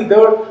jatis, there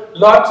were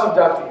lots of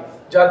jatis.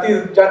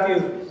 Jati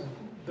is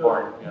the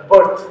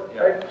birth,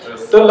 right?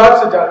 So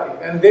lots of jati.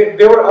 And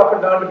they were up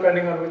and down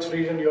depending on which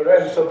region you're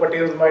in. So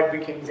Patels might be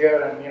kings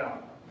here and,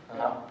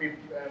 people,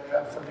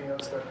 and something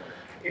else. But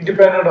it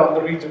depended on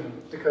the region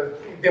because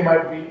they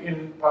might be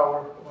in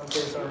power one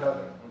place or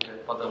another. Okay,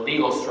 but the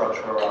legal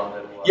structure around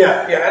it was...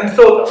 Yeah, and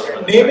so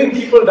naming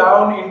people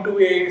down into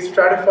a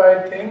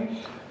stratified thing,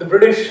 the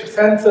British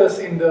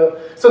census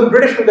so the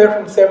British were there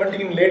from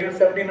late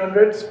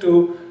 1700s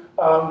to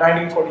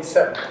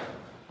 1947.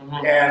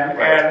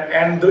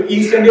 And the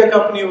East India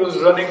Company was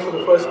running for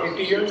the first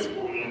 80 years.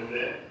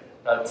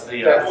 That's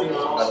the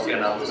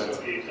announcement.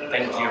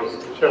 Thank you.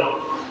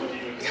 Sure.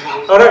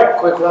 All right.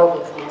 Quick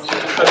round.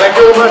 Thank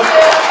you very much.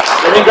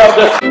 Let me grab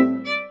this.